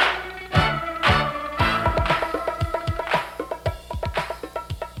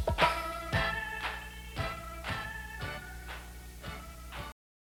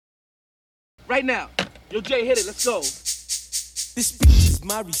 Right now. Yo, Jay, hit it. Let's go. This speech is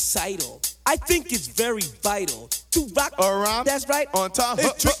my recital. I think it's very vital to rock around. That's right. On time.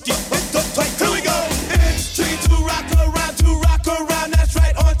 It's tricky. Here we go. It's tricky to rock around. That's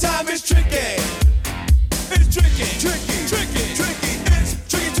right. On time. It's tricky. It's tricky. Tricky. Tricky. Tricky. It's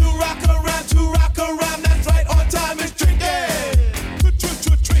tricky to rock around. That's right. On time. It's tricky.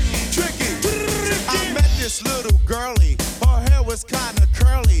 Tricky. I met this little girlie. Her hair was kinda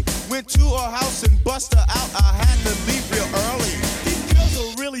curly. Went to her house and bust her out. I had to leave real early. These girls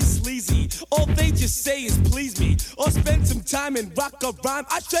are really sleazy. All they just say is please me, or spend some time and rock a rhyme.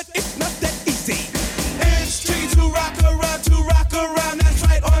 I said it's not that easy. It's tricky to rock around. That's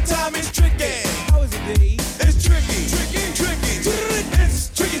right, on time it's tricky. How is it, D? It's tricky. Tricky. It's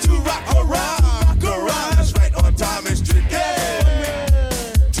tricky to rock around. That's right, on time it's tricky.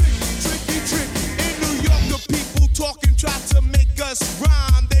 Tricky. In New York, the people talking try to make us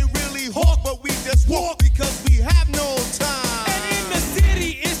rhyme. They really hawk, but we just walk because we have no time. And in the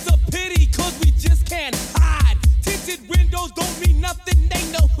city, it's a pity, cause we just can't hide. Tinted windows don't mean nothing, they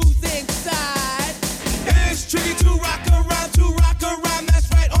know who's inside. It's tricky to rock around. That's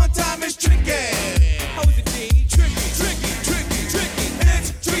right, on time it's tricky. How is it, D? Tricky.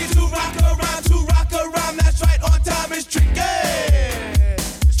 It's tricky to rock around. That's right, on time it's tricky.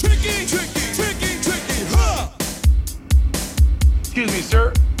 Tricky. Huh. Excuse me,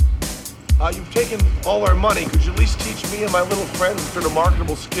 sir. You've taken all our money. Could you at least teach me and my little friend some sort of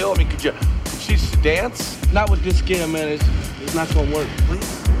marketable skill? I mean, could you teach us to dance? Not with this scale, man. It's not gonna work.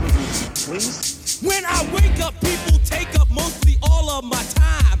 Please? When I wake up, people take up mostly all of my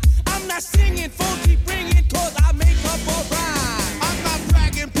time. I'm not singing, phones keep ringing, cause I make up a rhyme. I'm not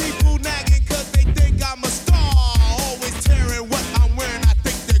bragging, people nagging, cause they think I'm a star. Always tearing what I'm wearing, I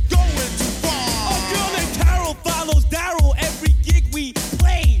think they're going too far. A girl named Carol follows Daryl every gig we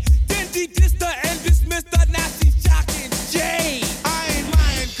play. Then he dissed her and dismissed her, now she's shocking Jay. I ain't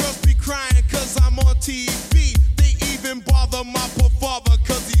lying, girls be crying, cause I'm on TV. They even bother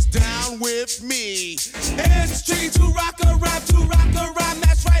with me. It's tricky to rock a rhyme,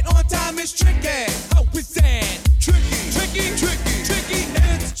 that's right, on time is tricky. How is that? Tricky.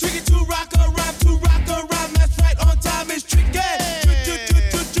 It's tricky to rock a rhyme, that's right, on time is tricky.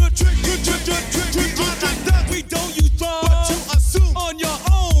 We don't use drugs, but you assume on your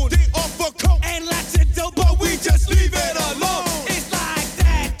own. They offer coke and lots of dope, but we just leave it alone. It's like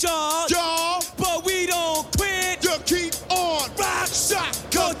that, y'all, but we don't quit. You keep on rock shot,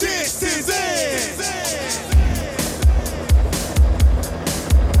 'cause this is it.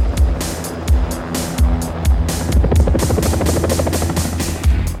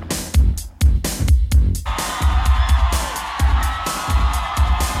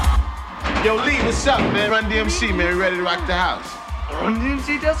 Yo, Lee, what's up, man? Run DMC, man. We ready to rock the house. Run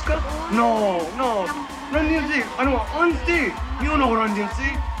DMC ですか? No. Run DMC. あの on stage. You know Run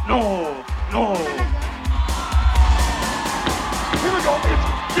DMC? No. Here we go. It's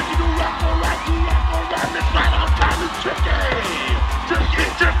tricky to rock, alright. It's right on time. It's tricky.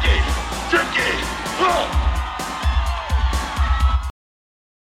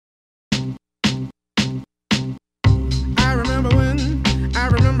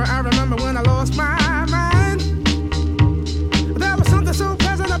 I remember when I lost my mind. There was something so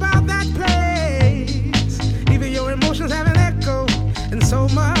pleasant about that place. Even your emotions have an echo in so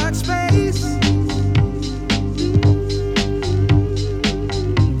much space.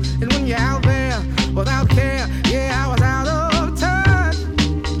 And when you're out there without care, yeah, I was out of touch.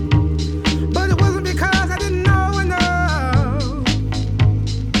 But it wasn't because I didn't know enough.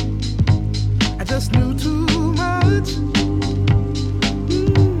 I just knew too much.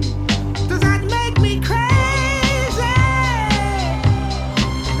 Does that make me crazy?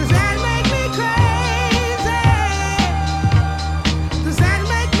 Does that make me crazy? Does that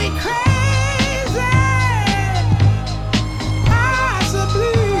make me crazy?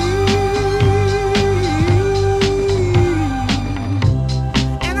 Possibly.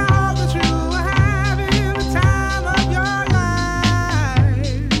 And I hope that you are having the time of your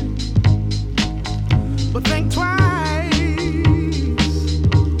life. But think twice.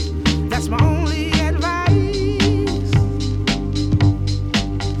 That's my only advice.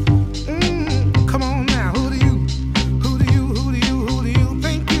 Come on now, who do you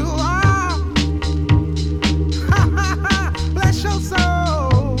think you are? Bless your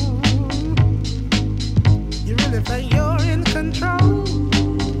soul. You really think you're in control?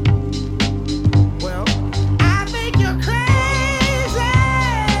 Well, I think you're crazy.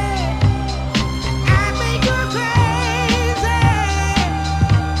 I think you're crazy.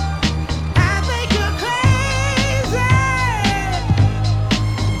 I think you're crazy,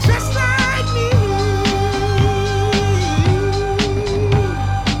 just like me.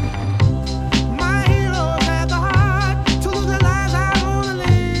 My heroes had the heart to lose their lives. I wanna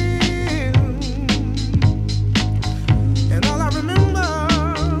live, and all I remember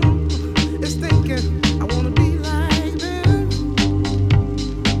is thinking I wanna be like them.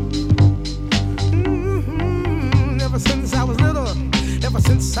 Ever since I was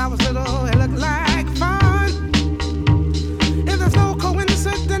little, it looked like fun. If there's no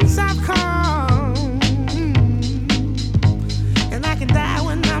coincidence, I've come, and I can die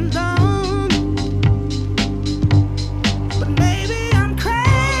when I'm done. But maybe I'm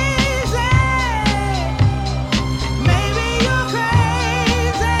crazy. Maybe you're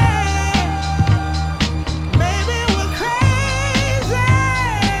crazy. Maybe we're crazy.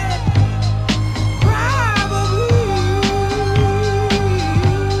 Probably.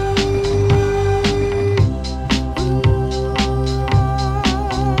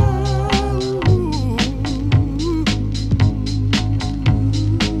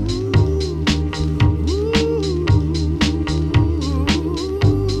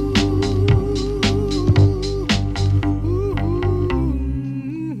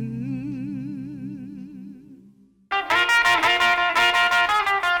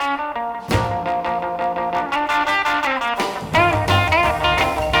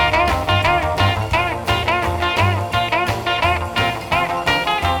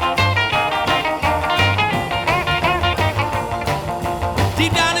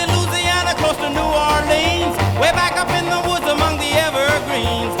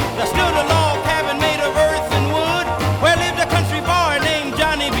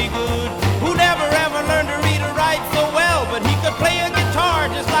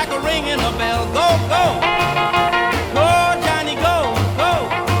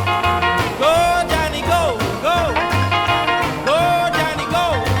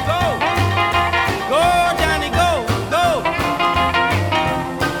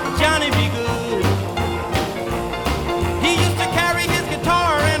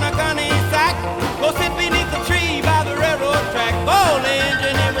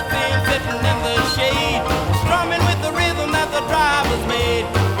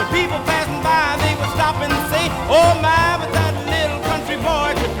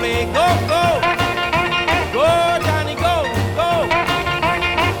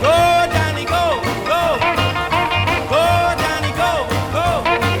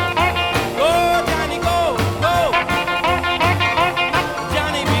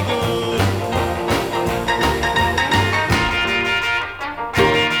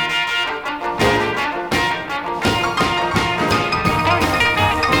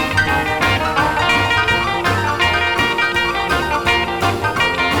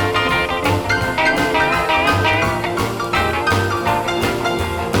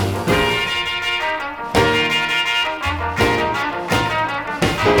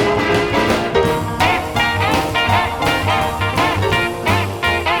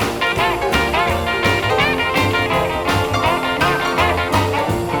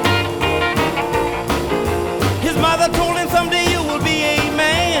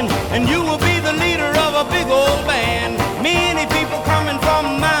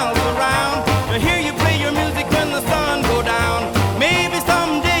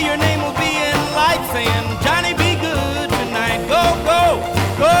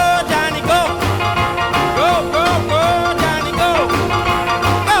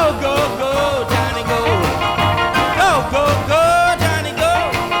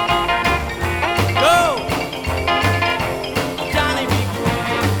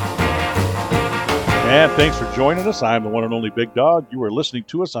 And thanks for joining us. I'm the one and only Big Dog. You are listening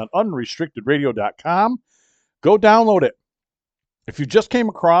to us on unrestrictedradio.com. Go download it. If you just came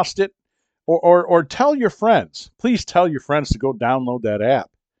across it, or tell your friends. Please tell your friends to go download that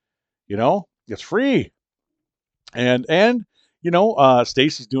app. You know, it's free. And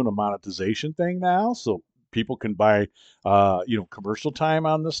Stacy's doing a monetization thing now, so people can buy, commercial time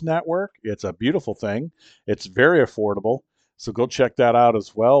on this network. It's a beautiful thing. It's very affordable. So go check that out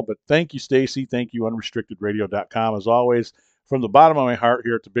as well. But thank you, Stacy. Thank you, unrestrictedradio.com, as always, from the bottom of my heart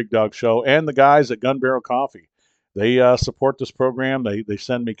here at the Big Dog Show, and the guys at Gun Barrel Coffee. They support this program. They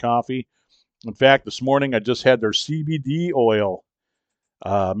send me coffee. In fact, this morning I just had their CBD oil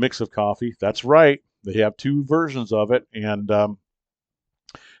mix of coffee. That's right. They have 2 versions of it, and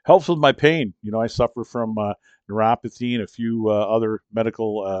helps with my pain. You know, I suffer from neuropathy and a few other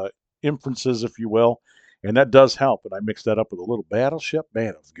medical inferences, if you will. And that does help. And I mix that up with a little Battleship. Man,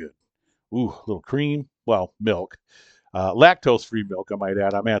 it was good. Ooh, a little cream. Well, milk. Lactose-free milk, I might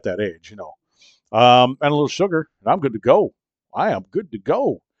add. I'm at that age, you know. And a little sugar. And I'm good to go. I am good to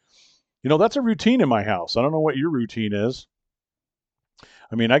go. You know, that's a routine in my house. I don't know what your routine is.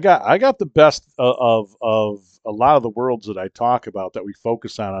 I mean, I got the best of a lot of the worlds that I talk about that we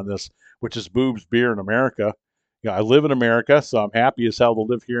focus on this, which is boobs, beer in America. You know, I live in America, so I'm happy as hell to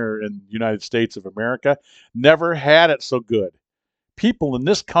live here in the United States of America. Never had it so good. People in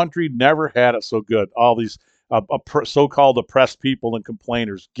this country never had it so good. All these so-called oppressed people and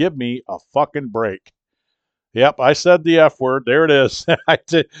complainers. Give me a fucking break. Yep, I said the F word. There it is.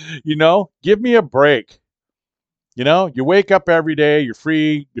 Give me a break. You know, you wake up every day, you're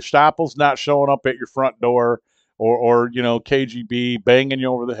free. Gestapo's not showing up at your front door, or KGB banging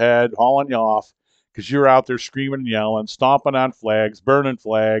you over the head, hauling you off, because you're out there screaming and yelling, stomping on flags, burning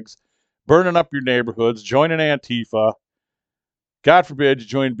up your neighborhoods, joining Antifa. God forbid you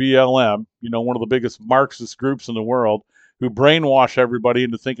join BLM, one of the biggest Marxist groups in the world, who brainwash everybody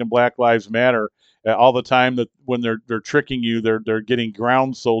into thinking Black Lives Matter all the time. That when they're tricking you, they're getting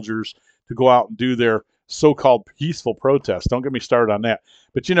ground soldiers to go out and do their so-called peaceful protests. Don't get me started on that.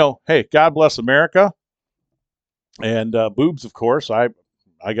 But hey, God bless America. And boobs, of course.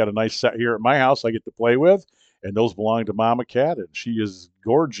 I got a nice set here at my house I get to play with, and those belong to Mama Cat, and she is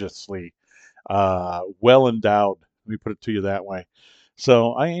gorgeously well endowed. Let me put it to you that way.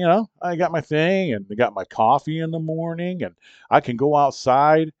 So I got my thing, and I got my coffee in the morning, and I can go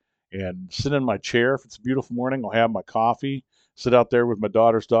outside and sit in my chair if it's a beautiful morning. I'll have my coffee, sit out there with my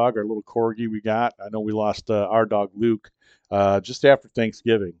daughter's dog, our little corgi we got. I know we lost our dog Luke just after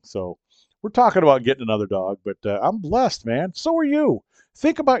Thanksgiving, so we're talking about getting another dog. But I'm blessed, man. So are you.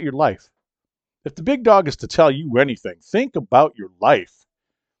 Think about your life. If the Big Dog is to tell you anything, think about your life.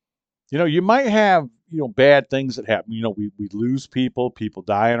 You might have, bad things that happen. We lose people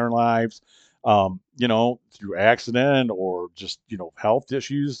die in our lives, through accident or just, health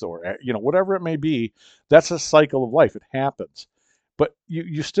issues or, whatever it may be. That's a cycle of life. It happens. But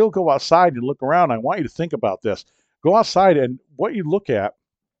you still go outside and look around. I want you to think about this. Go outside, and what you look at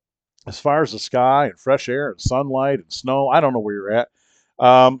as far as the sky and fresh air and sunlight and snow, I don't know where you're at.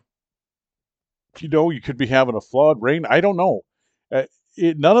 You could be having a flood, rain. I don't know.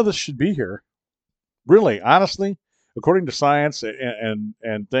 None of this should be here. Really, honestly, according to science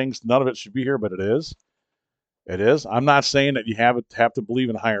and things, none of it should be here, but it is. It is. I'm not saying that you have to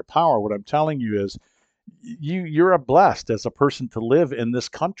believe in a higher power. What I'm telling you is you're blessed as a person to live in this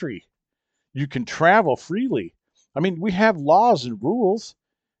country. You can travel freely. I mean, we have laws and rules.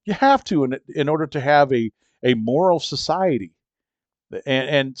 You have to in order to have a moral society.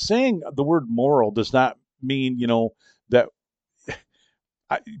 And saying the word moral does not mean, that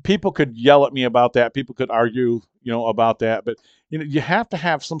people could yell at me about that. People could argue, about that. But, you have to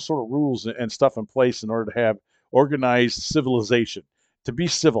have some sort of rules and stuff in place in order to have organized civilization, to be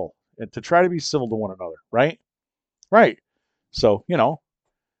civil and to try to be civil to one another. Right? Right. So,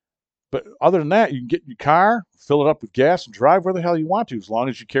 but other than that, you can get in your car, fill it up with gas, and drive where the hell you want to, as long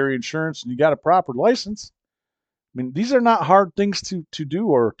as you carry insurance and you got a proper license. I mean, these are not hard things to do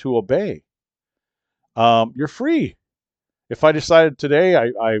or to obey. You're free. If I decided today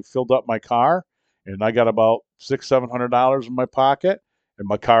I filled up my car and I got about $600-700 in my pocket and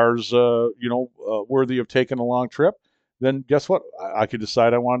my car's worthy of taking a long trip, then guess what? I could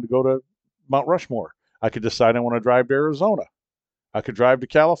decide I wanted to go to Mount Rushmore. I could decide I want to drive to Arizona. I could drive to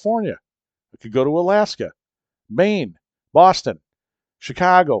California. I could go to Alaska, Maine, Boston,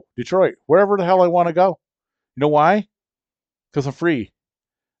 Chicago, Detroit, wherever the hell I want to go. You know why? Because I'm free.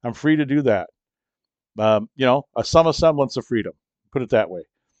 I'm free to do that. Some semblance of freedom. Put it that way.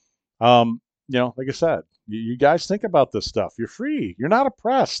 Like I said, you guys think about this stuff. You're free. You're not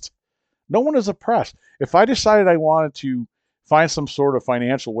oppressed. No one is oppressed. If I decided I wanted to find some sort of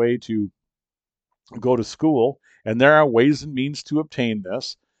financial way to go to school, and there are ways and means to obtain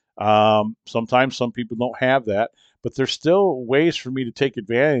this. Sometimes some people don't have that, but there's still ways for me to take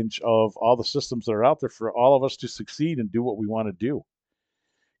advantage of all the systems that are out there for all of us to succeed and do what we want to do.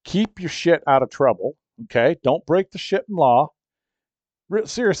 Keep your shit out of trouble, okay? Don't break the shit in law.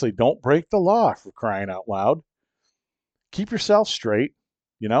 Seriously, don't break the law, for crying out loud. Keep yourself straight,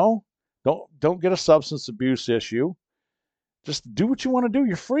 you know? Don't get a substance abuse issue. Just do what you want to do.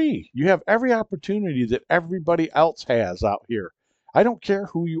 You're free. You have every opportunity that everybody else has out here. I don't care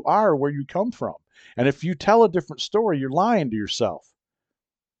who you are or where you come from. And if you tell a different story, you're lying to yourself.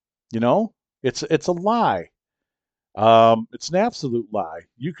 You know, it's a lie. It's an absolute lie.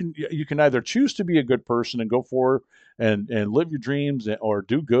 You can either choose to be a good person and go for and live your dreams or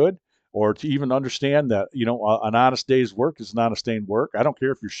do good, or to even understand that, you know, an honest day's work is an honest day's work. I don't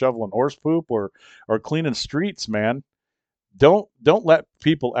care if you're shoveling horse poop or cleaning streets, man. Don't let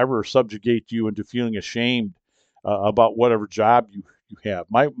people ever subjugate you into feeling ashamed about whatever job you have.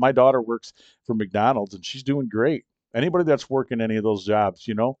 My daughter works for McDonald's and she's doing great. Anybody that's working any of those jobs,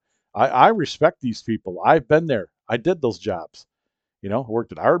 you know, I respect these people. I've been there. I did those jobs. You know, I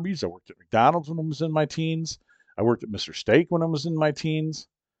worked at Arby's. I worked at McDonald's when I was in my teens. I worked at Mr. Steak when I was in my teens.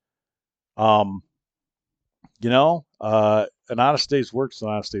 You know, an honest day's work is an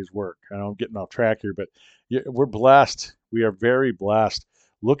honest day's work. I know I'm getting off track here, but we're blessed. We are very blessed.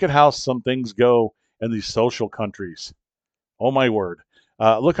 Look at how some things go in these social countries. Oh, my word.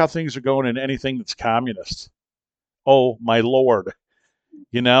 Look how things are going in anything that's communist. Oh, my Lord.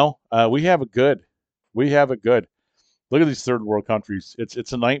 You know, we have it good. We have it good. Look at these third world countries.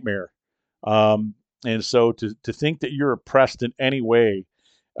 It's a nightmare. And so to think that you're oppressed in any way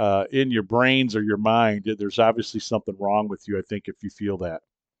in your brains or your mind, there's obviously something wrong with you, I think, if you feel that.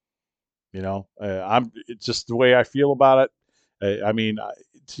 You know, it's just the way I feel about it. I mean,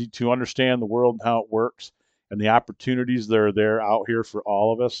 to understand the world and how it works and the opportunities that are there out here for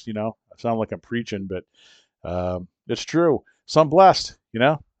all of us, you know, I sound like I'm preaching, but it's true. So I'm blessed, you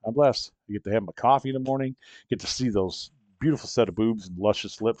know, I'm blessed. I get to have my coffee in the morning, get to see those beautiful set of boobs and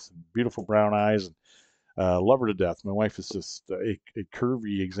luscious lips and beautiful brown eyes, and love her to death. My wife is just a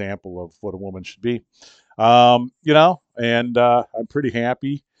curvy example of what a woman should be, you know, and I'm pretty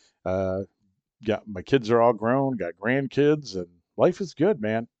happy. Got my kids are all grown, got grandkids, and life is good,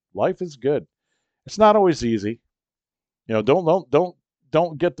 man. Life is good. It's not always easy. You know,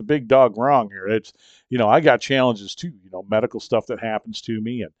 don't get the big dog wrong here. It's, you know, I got challenges too, you know, medical stuff that happens to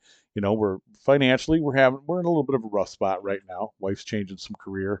me, and, you know, we're in a little bit of a rough spot right now. Wife's changing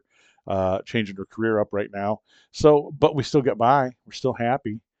her career up right now. So, but we still get by. We're still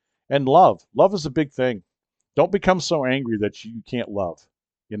happy. And love is a big thing. Don't become so angry that you can't love,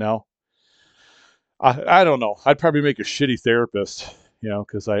 you know? I don't know. I'd probably make a shitty therapist, you know,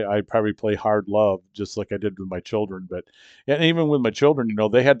 because I'd probably play hard love just like I did with my children. But and even with my children, you know,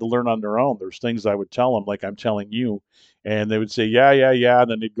 they had to learn on their own. There's things I would tell them, like I'm telling you, and they would say, yeah.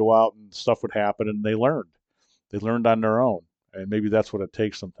 And then they'd go out and stuff would happen, and they learned. They learned on their own. And maybe that's what it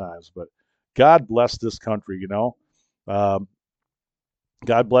takes sometimes. But God bless this country, you know.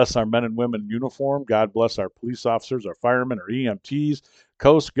 God bless our men and women in uniform. God bless our police officers, our firemen, our EMTs,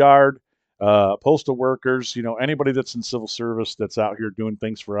 Coast Guard, postal workers, you know, anybody that's in civil service that's out here doing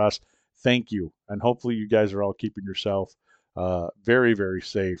things for us. Thank you. And hopefully you guys are all keeping yourself very, very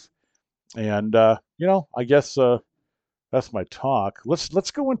safe. And, you know, I guess that's my talk.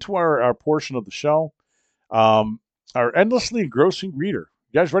 Let's go into our portion of the show. Our endlessly engrossing reader.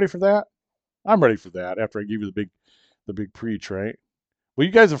 You guys ready for that? I'm ready for that after I give you the big preach, right? Well,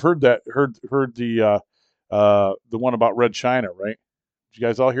 you guys have heard the one about Red China, right? Did you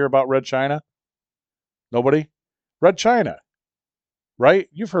guys all hear about Red China? Nobody? Red China, right?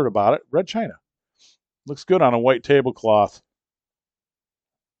 You've heard about it. Red China. Looks good on a white tablecloth.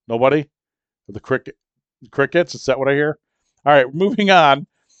 Nobody? The crickets? Is that what I hear? All right, moving on.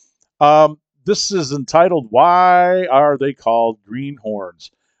 This is entitled, Why Are They Called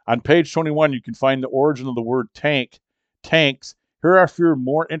Greenhorns? On page 21, you can find the origin of the word tanks. Here are a few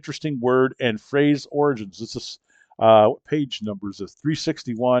more interesting word and phrase origins. This is, what page number is this?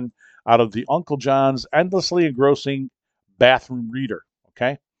 361 out of the Uncle John's Endlessly Engrossing Bathroom Reader.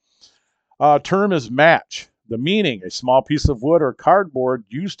 Okay? Term is match. The meaning, a small piece of wood or cardboard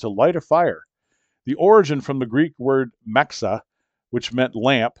used to light a fire. The origin from the Greek word mexa, which meant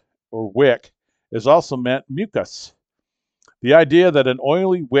lamp or wick, is also meant mucus. The idea that an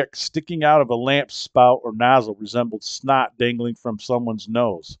oily wick sticking out of a lamp spout or nozzle resembled snot dangling from someone's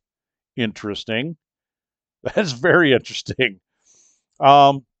nose. Interesting. That's very interesting.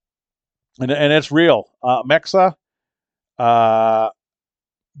 And it's real. Mexa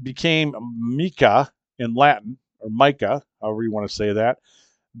became mica in Latin, or mica, however you want to say that.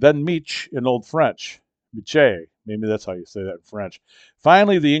 Then mich in Old French. Miche. Maybe that's how you say that in French.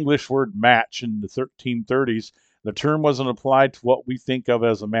 Finally, the English word match in the 1330s. The term wasn't applied to what we think of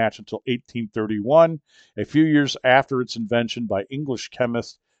as a match until 1831, a few years after its invention by English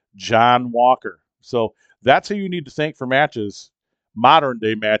chemist John Walker. So that's who you need to thank for matches, modern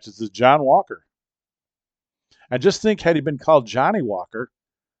day matches, is John Walker. And just think, had he been called Johnny Walker,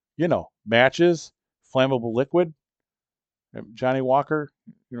 matches, flammable liquid, Johnny Walker,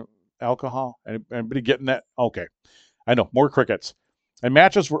 alcohol. Anybody getting that? Okay. I know, more crickets. And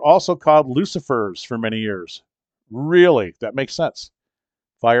matches were also called lucifers for many years. Really? That makes sense.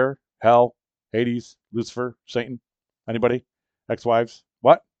 Fire, hell, Hades, Lucifer, Satan. Anybody? Ex-wives?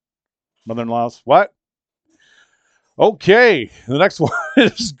 What? Mother-in-laws? What? Okay. The next one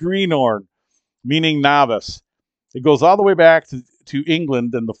is greenhorn, meaning novice. It goes all the way back to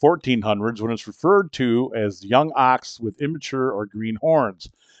England in the 1400s when it's referred to as young ox with immature or green horns.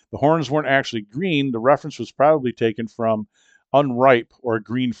 The horns weren't actually green. The reference was probably taken from unripe or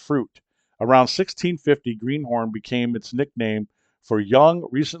green fruit. Around 1650, greenhorn became its nickname for young,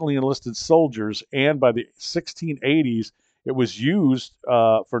 recently enlisted soldiers, and by the 1680s, it was used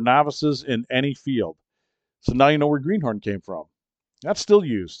for novices in any field. So now you know where greenhorn came from. That's still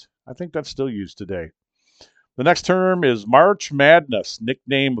used. I think that's still used today. The next term is March Madness,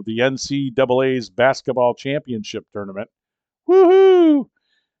 nickname of the NCAA's basketball championship tournament. Woohoo!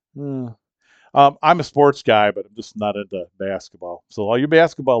 I'm a sports guy, but I'm just not into basketball. So all you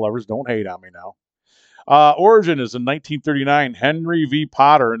basketball lovers, don't hate on me now. Origin is in 1939. Henry V.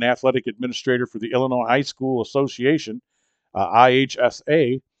 Potter, an athletic administrator for the Illinois High School Association,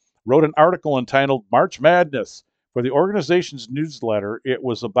 IHSA, wrote an article entitled March Madness. For the organization's newsletter, it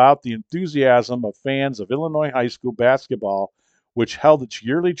was about the enthusiasm of fans of Illinois high school basketball, which held its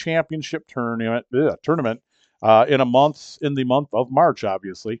yearly championship tournament in the month of March,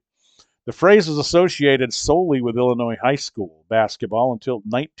 obviously. The phrase is associated solely with Illinois high school basketball until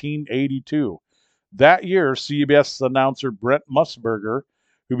 1982. That year, CBS announcer Brent Musburger,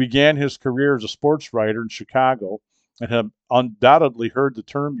 who began his career as a sports writer in Chicago and had undoubtedly heard the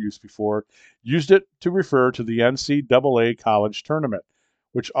term used before, used it to refer to the NCAA college tournament,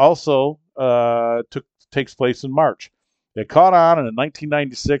 which also takes place in March. It caught on, and in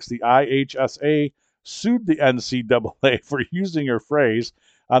 1996, the IHSA sued the NCAA for using her phrase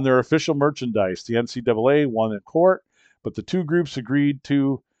on their official merchandise. The NCAA won in court, but the two groups agreed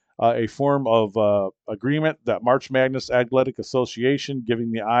to a form of agreement that March Madness Athletic Association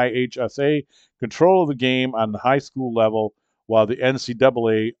giving the IHSA control of the game on the high school level, while the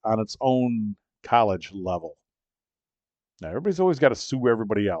NCAA on its own college level. Now, everybody's always got to sue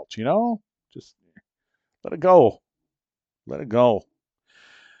everybody else, Just let it go. Let it go.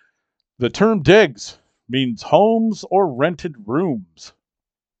 The term digs means homes or rented rooms.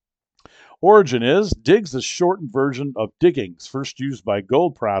 Origin is digs, the shortened version of diggings, first used by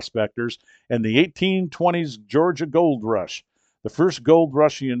gold prospectors in the 1820s Georgia gold rush, the first gold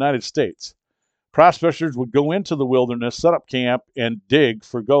rush in the United States. Prospectors would go into the wilderness, set up camp, and dig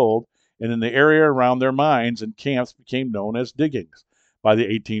for gold, and in the area around their mines and camps became known as diggings. By the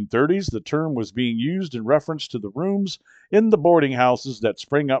 1830s, the term was being used in reference to the rooms in the boarding houses that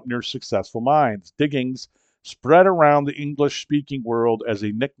sprang up near successful mines. Diggings spread around the English-speaking world as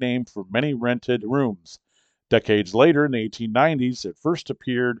a nickname for many rented rooms. Decades later, in the 1890s, it first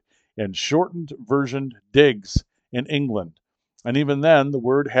appeared in shortened version digs in England. And even then, the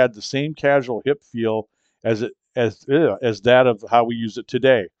word had the same casual hip feel as that of how we use it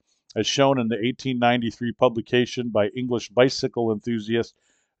today, as shown in the 1893 publication by English bicycle enthusiast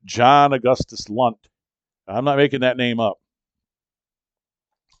John Augustus Lunt. I'm not making that name up.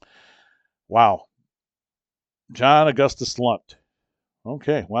 Wow. John Augustus Lunt.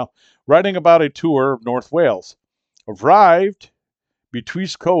 Okay, well, writing about a tour of North Wales. Arrived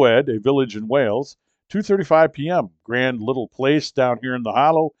Betwys Coed, a village in Wales, 2:35 p.m. Grand little place down here in the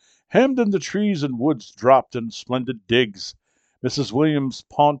hollow, hemmed in the trees and woods dropped in splendid digs. Mrs. Williams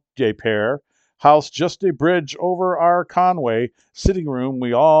Pontepere, house just a bridge over our Conway, sitting room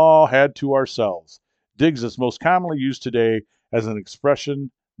we all had to ourselves. Digs is most commonly used today as an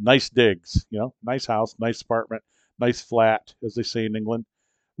expression, nice digs, nice house, nice apartment, nice flat, as they say in England.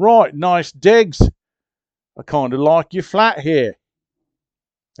 Right, nice digs. I kind of like your flat here.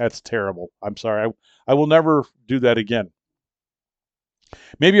 That's terrible. I'm sorry. I will never do that again.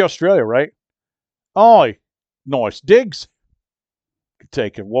 Maybe Australia, right? Aye, nice digs. Could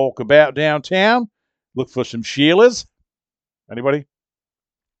take a walk about downtown, look for some Sheilas. Anybody?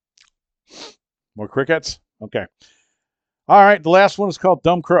 More crickets? Okay. All right, the last one is called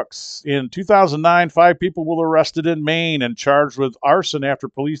Dumb Crooks. In 2009, 5 people were arrested in Maine and charged with arson after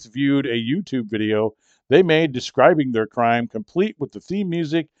police viewed a YouTube video they made describing their crime, complete with the theme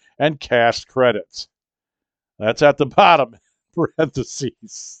music and cast credits. That's at the bottom,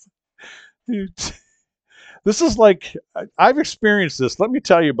 parentheses. Dude, this is like, I've experienced this. Let me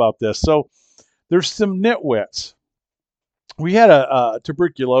tell you about this. So there's some nitwits. We had a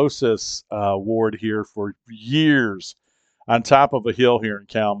tuberculosis ward here for years on top of a hill here in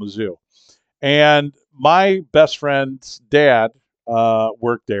Kalamazoo. And my best friend's dad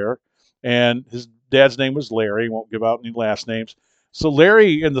worked there, and his dad's name was Larry. Won't give out any last names. So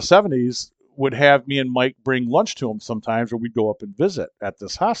Larry in the 70s would have me and Mike bring lunch to him sometimes, or we'd go up and visit at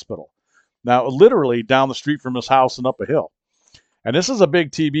this hospital. Now, literally down the street from his house and up a hill. And this is a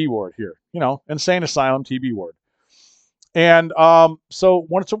big TB ward here, insane asylum TB ward. And so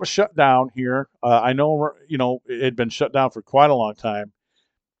once it was shut down here, I know, it had been shut down for quite a long time,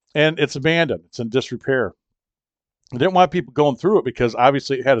 and it's abandoned. It's in disrepair. I didn't want people going through it because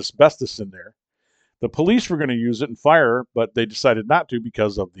obviously it had asbestos in there. The police were going to use it and fire, but they decided not to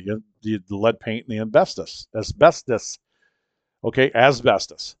because of the lead paint and the asbestos. Okay,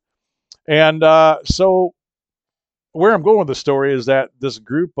 asbestos. And so where I'm going with the story is that this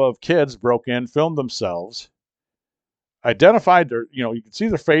group of kids broke in, filmed themselves, identified their, you can see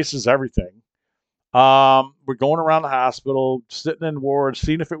their faces, everything. We're going around the hospital, sitting in wards,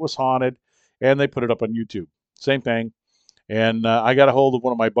 seeing if it was haunted, and they put it up on YouTube. Same thing. And I got a hold of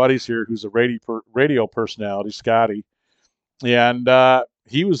one of my buddies here who's a radio personality, Scotty. And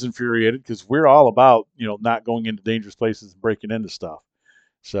he was infuriated because we're all about, not going into dangerous places and breaking into stuff.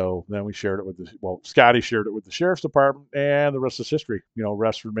 So then we shared it with Scotty shared it with the sheriff's department, and the rest is history.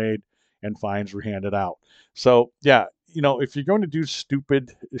 Arrests were made and fines were handed out. So yeah, if you're going to do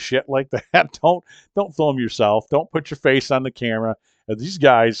stupid shit like that, don't film yourself. Don't put your face on the camera. These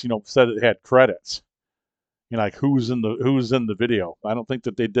guys, said it had credits. Like who's in the video. I don't think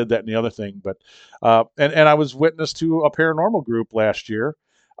that they did that in the other thing, but and I was witness to a paranormal group last year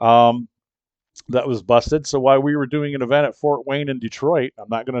that was busted. So while we were doing an event at Fort Wayne in Detroit, I'm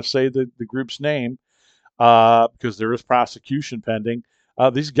not going to say the group's name because there is prosecution pending.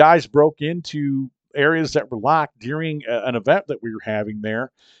 These guys broke into areas that were locked during an event that we were having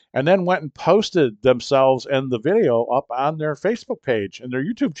there, and then went and posted themselves and the video up on their Facebook page and their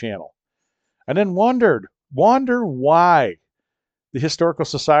YouTube channel, and then wonder why the Historical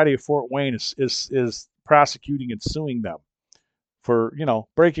Society of Fort Wayne is prosecuting and suing them for,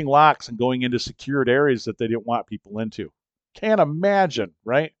 breaking locks and going into secured areas that they didn't want people into. Can't imagine,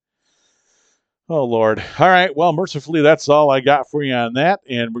 right? Oh, Lord. All right. Well, mercifully, that's all I got for you on that.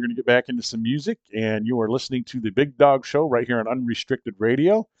 And we're going to get back into some music. And you are listening to The Big Dog Show right here on Unrestricted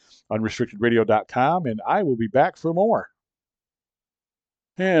Radio, unrestrictedradio.com. And I will be back for more.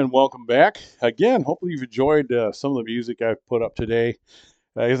 And welcome back. Again, hopefully you've enjoyed some of the music I've put up today.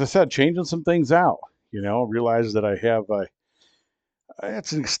 As I said, changing some things out. Realize that I have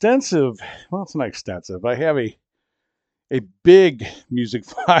it's not extensive. I have a big music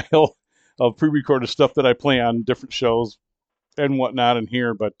file of pre-recorded stuff that I play on different shows and whatnot in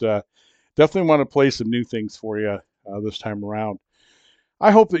here, but definitely want to play some new things for you this time around. I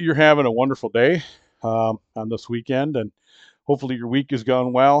hope that you're having a wonderful day on this weekend, and hopefully your week has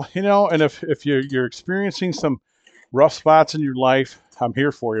gone well. And if you're experiencing some rough spots in your life, I'm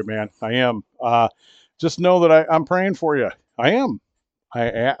here for you, man. I am. Just know that I'm praying for you. I am.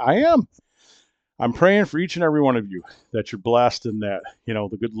 I am. I'm praying for each and every one of you that you're blessed and that,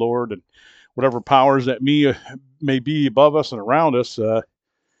 the good Lord and whatever powers that may be above us and around us, that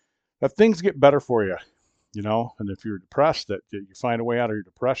things get better for you, and if you're depressed, that you find a way out of your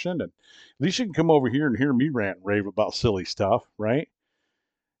depression, and at least you can come over here and hear me rant and rave about silly stuff, right?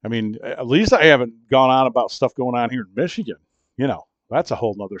 I mean, at least I haven't gone on about stuff going on here in Michigan. That's a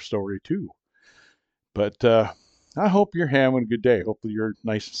whole nother story too. But I hope you're having a good day. Hopefully you're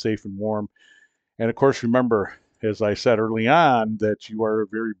nice and safe and warm. And of course, remember, as I said early on, that you are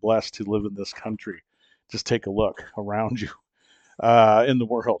very blessed to live in this country. Just take a look around you in the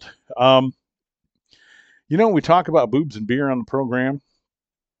world. We talk about boobs and beer on the program.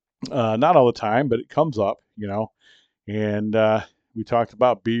 Not all the time, but it comes up, And we talked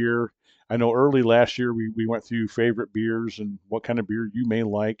about beer. I know early last year we went through favorite beers and what kind of beer you may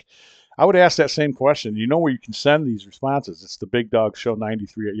like. I would ask that same question. Where you can send these responses. It's the Big Dog Show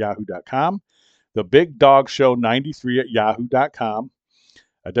 93 at yahoo.com. The Big Dog Show 93 at yahoo.com.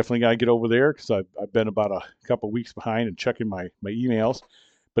 I definitely got to get over there because I've been about a couple weeks behind and checking my emails.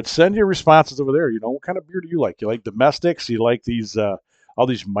 But send your responses over there. What kind of beer do you like? You like domestics? You like these all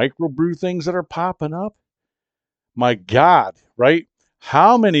these microbrew things that are popping up. My God, right?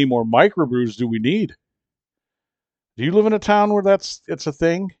 How many more microbrews do we need? Do you live in a town where it's a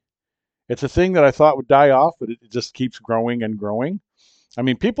thing? It's a thing that I thought would die off, but it just keeps growing and growing. I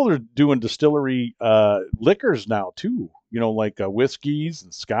mean, people are doing distillery liquors now too, like whiskeys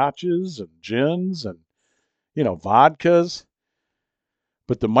and scotches and gins and, vodkas.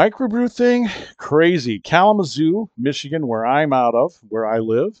 But the microbrew thing, crazy. Kalamazoo, Michigan, where I'm out of, where I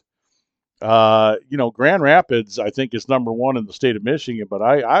live. Grand Rapids, I think, is number one in the state of Michigan, but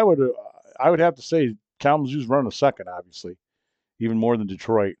I would have to say Kalamazoo's running second, obviously, even more than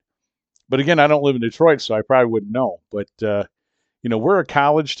Detroit. But again, I don't live in Detroit, so I probably wouldn't know. But we're a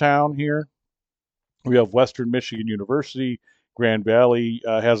college town here. We have Western Michigan University. Grand Valley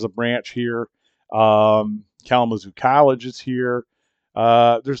has a branch here. Kalamazoo College is here.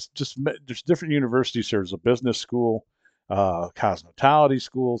 There's different universities. There's a business school, cosmetology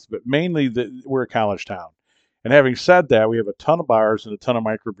schools, but mainly we're a college town. And having said that, we have a ton of bars and a ton of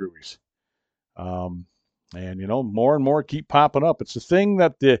microbreweries. And more and more keep popping up. It's a thing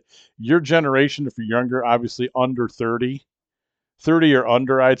that your generation, if you're younger, obviously under 30 or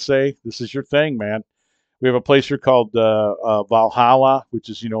under, I'd say, this is your thing, man. We have a place here called Valhalla, which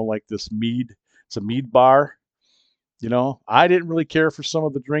is, like this mead. It's a mead bar. I didn't really care for some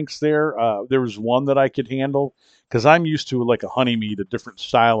of the drinks there. There was one that I could handle because I'm used to like a honey mead, a different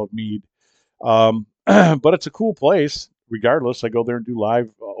style of mead. But it's a cool place. Regardless, I go there and do live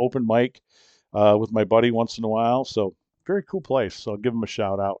open mic with my buddy once in a while. So very cool place. So I'll give them a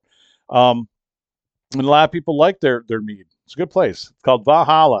shout out. And a lot of people like their mead. It's a good place. It's called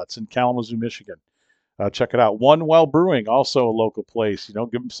Valhalla. It's in Kalamazoo, Michigan. Check it out. One Well Brewing, also a local place.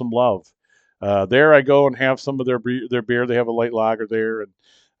 Give them some love. There I go and have some of their beer. They have a light lager there, and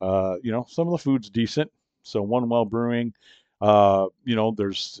some of the food's decent. So One Well Brewing.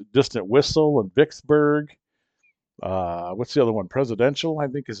 There's Distant Whistle in Vicksburg. What's the other one? Presidential, I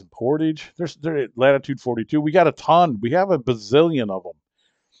think, is in Portage. There's Latitude 42. We got a ton. We have a bazillion of them.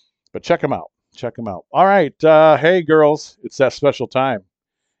 But check them out. All right. Hey, girls, it's that special time.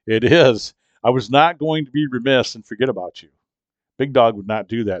 It is. I was not going to be remiss and forget about you. Big Dog would not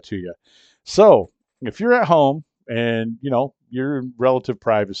do that to you. So if you're at home and, you're in relative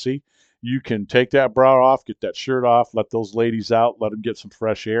privacy, you can take that bra off, get that shirt off, let those ladies out, let them get some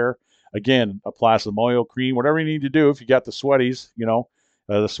fresh air. Again, apply some oil, cream, whatever you need to do. If you got the sweaties,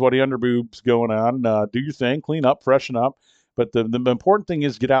 the sweaty underboobs going on, do your thing, clean up, freshen up. But the important thing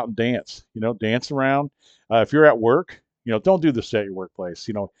is get out and dance, dance around. If you're at work, don't do this at your workplace.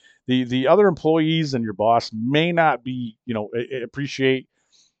 The other employees and your boss may not be, appreciate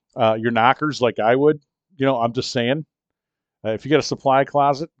your knockers like I would. I'm just saying. If you got a supply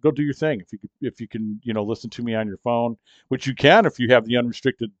closet, go do your thing. If you can, listen to me on your phone, which you can if you have the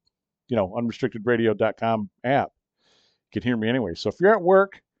unrestricted, unrestrictedradio.com app. You can hear me anyway. So if you're at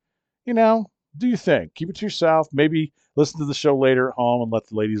work, do your thing. Keep it to yourself. Maybe listen to the show later at home and let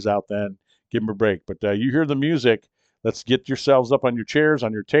the ladies out then. Give them a break. But you hear the music. Let's get yourselves up on your chairs,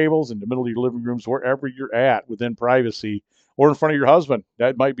 on your tables, in the middle of your living rooms, wherever you're at within privacy, or in front of your husband.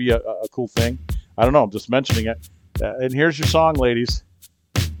 That might be a cool thing. I don't know. I'm just mentioning it. And here's your song, ladies.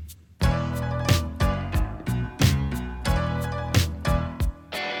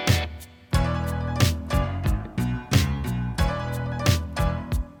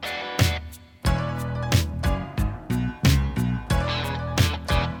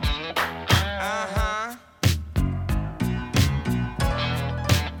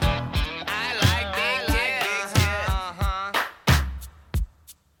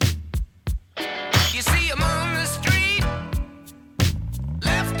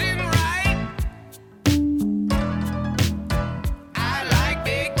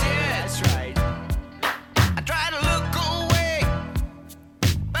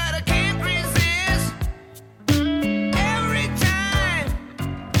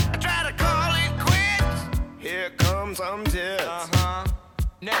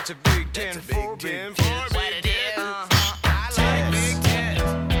 That's a big 10 for big tits. What it is. I like big tits.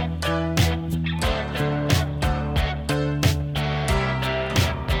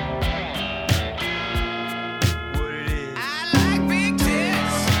 What it is. I like big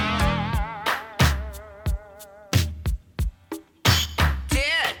tits.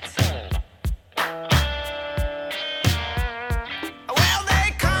 Tits. Well, they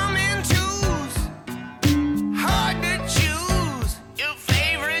come in twos. Hard to choose your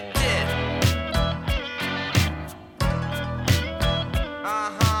favorite tit.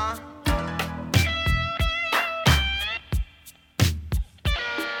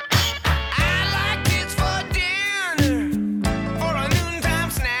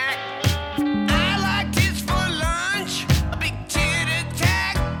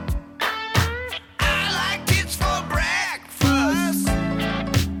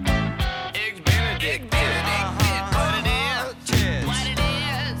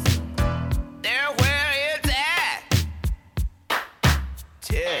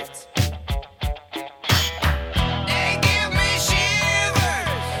 tits. They give me shivers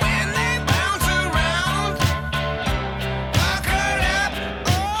when they bounce around. Puckered up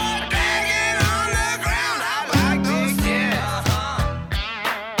or dragging on the ground. I like those tits.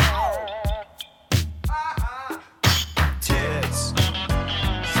 Tits.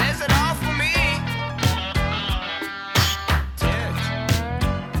 Says it all for me. Tits.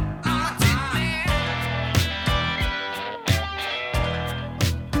 I'm a tit man.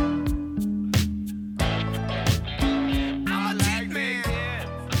 I'm a tit man.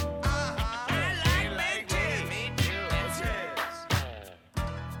 I like tits. Me too.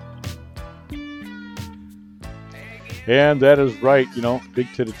 And that is right,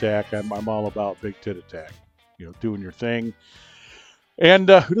 Big Tit Attack. I'm all about Big Tit Attack. Doing your thing. And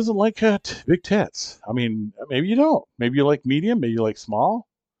who doesn't like big tits? I mean, maybe you don't. Maybe you like medium. Maybe you like small.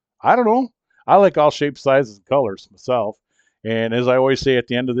 I don't know. I like all shapes, sizes, and colors myself. And as I always say at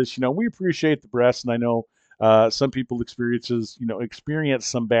the end of this, we appreciate the breasts, and I know some people experience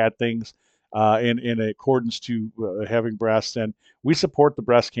some bad things in accordance to having breasts, and we support the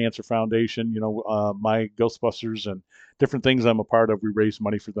Breast Cancer Foundation. My Ghostbusters and different things I'm a part of. We raise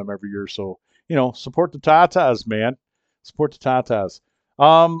money for them every year, so support the Tatas, man. Support the Tatas.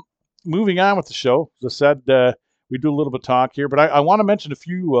 Moving on with the show, as I said, we do a little bit of talk here, but I want to mention a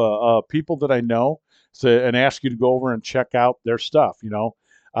few people that I know and ask you to go over and check out their stuff.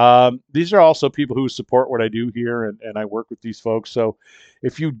 These are also people who support what I do here, and I work with these folks. So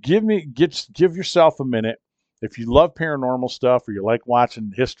if you give yourself a minute, if you love paranormal stuff or you like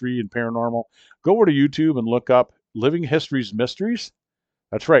watching history and paranormal, go over to YouTube and look up Living History's Mysteries.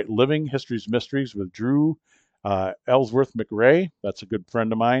 That's right, Living History's Mysteries with Drew Ellsworth McRae. That's a good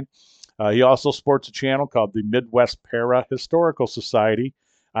friend of mine. He also sports a channel called the Midwest Para Historical Society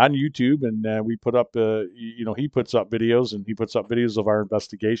on YouTube, and we put up, he puts up videos, and he puts up videos of our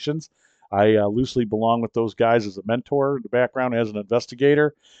investigations. I loosely belong with those guys as a mentor in the background as an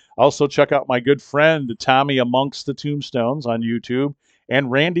investigator. Also, check out my good friend Tommy Amongst the Tombstones on YouTube and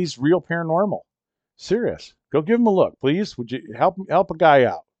Randy's Real Paranormal. Serious. Go give him a look, please. Would you help a guy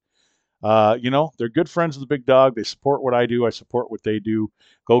out? They're good friends of the Big Dog. They support what I do. I support what they do.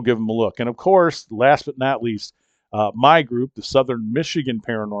 Go give them a look. And of course, last but not least, my group, the Southern Michigan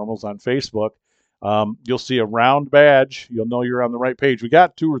Paranormals on Facebook. You'll see a round badge. You'll know you're on the right page. We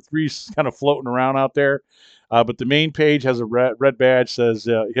got 2 or 3 kind of floating around out there. But the main page has a red badge, says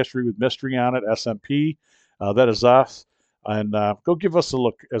History with Mystery on it, SMP. That is us. And go give us a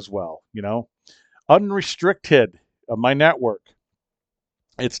look as well. Unrestricted, my network.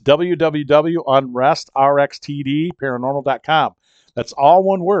 It's www.unrestrxtdparanormal.com. That's all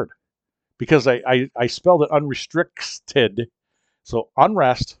one word, because I spelled it unrestricted. So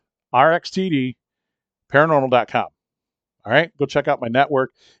unrest, RXTD, paranormal.com. All right, go check out my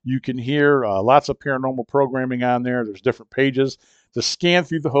network. You can hear lots of paranormal programming on there. There's different pages. To scan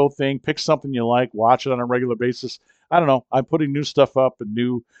through the whole thing, pick something you like, watch it on a regular basis. I don't know. I'm putting new stuff up and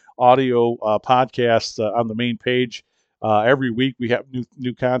new audio podcasts on the main page. Every week we have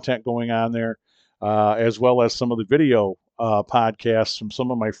new content going on there, as well as some of the video podcasts from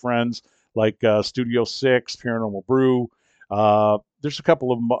some of my friends like Studio 6, Paranormal Brew. There's a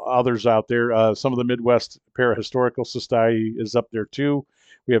couple of others out there. Some of the Midwest Parahistorical Society is up there too.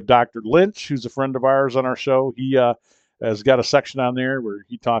 We have Dr. Lynch, who's a friend of ours on our show. He has got a section on there where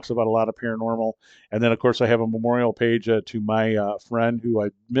he talks about a lot of paranormal. And then, of course, I have a memorial page to my friend who I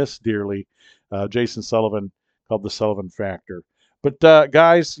miss dearly, Jason Sullivan, called The Sullivan Factor. But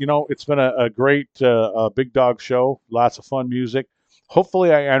guys, it's been a great Big Dog show. Lots of fun music.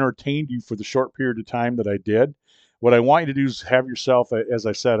 Hopefully I entertained you for the short period of time that I did. What I want you to do is have yourself, as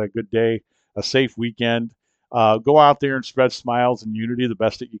I said, a good day, a safe weekend. Go out there and spread smiles and unity the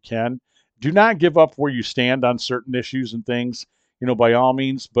best that you can. Do not give up where you stand on certain issues and things, by all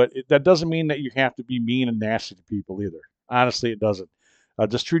means. But that doesn't mean that you have to be mean and nasty to people either. Honestly, it doesn't.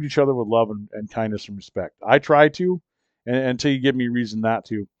 Just treat each other with love and kindness and respect. I try to, until you give me reason not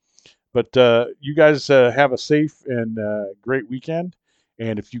to. But you guys have a safe and great weekend.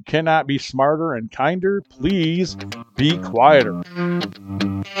 And if you cannot be smarter and kinder, please be quieter.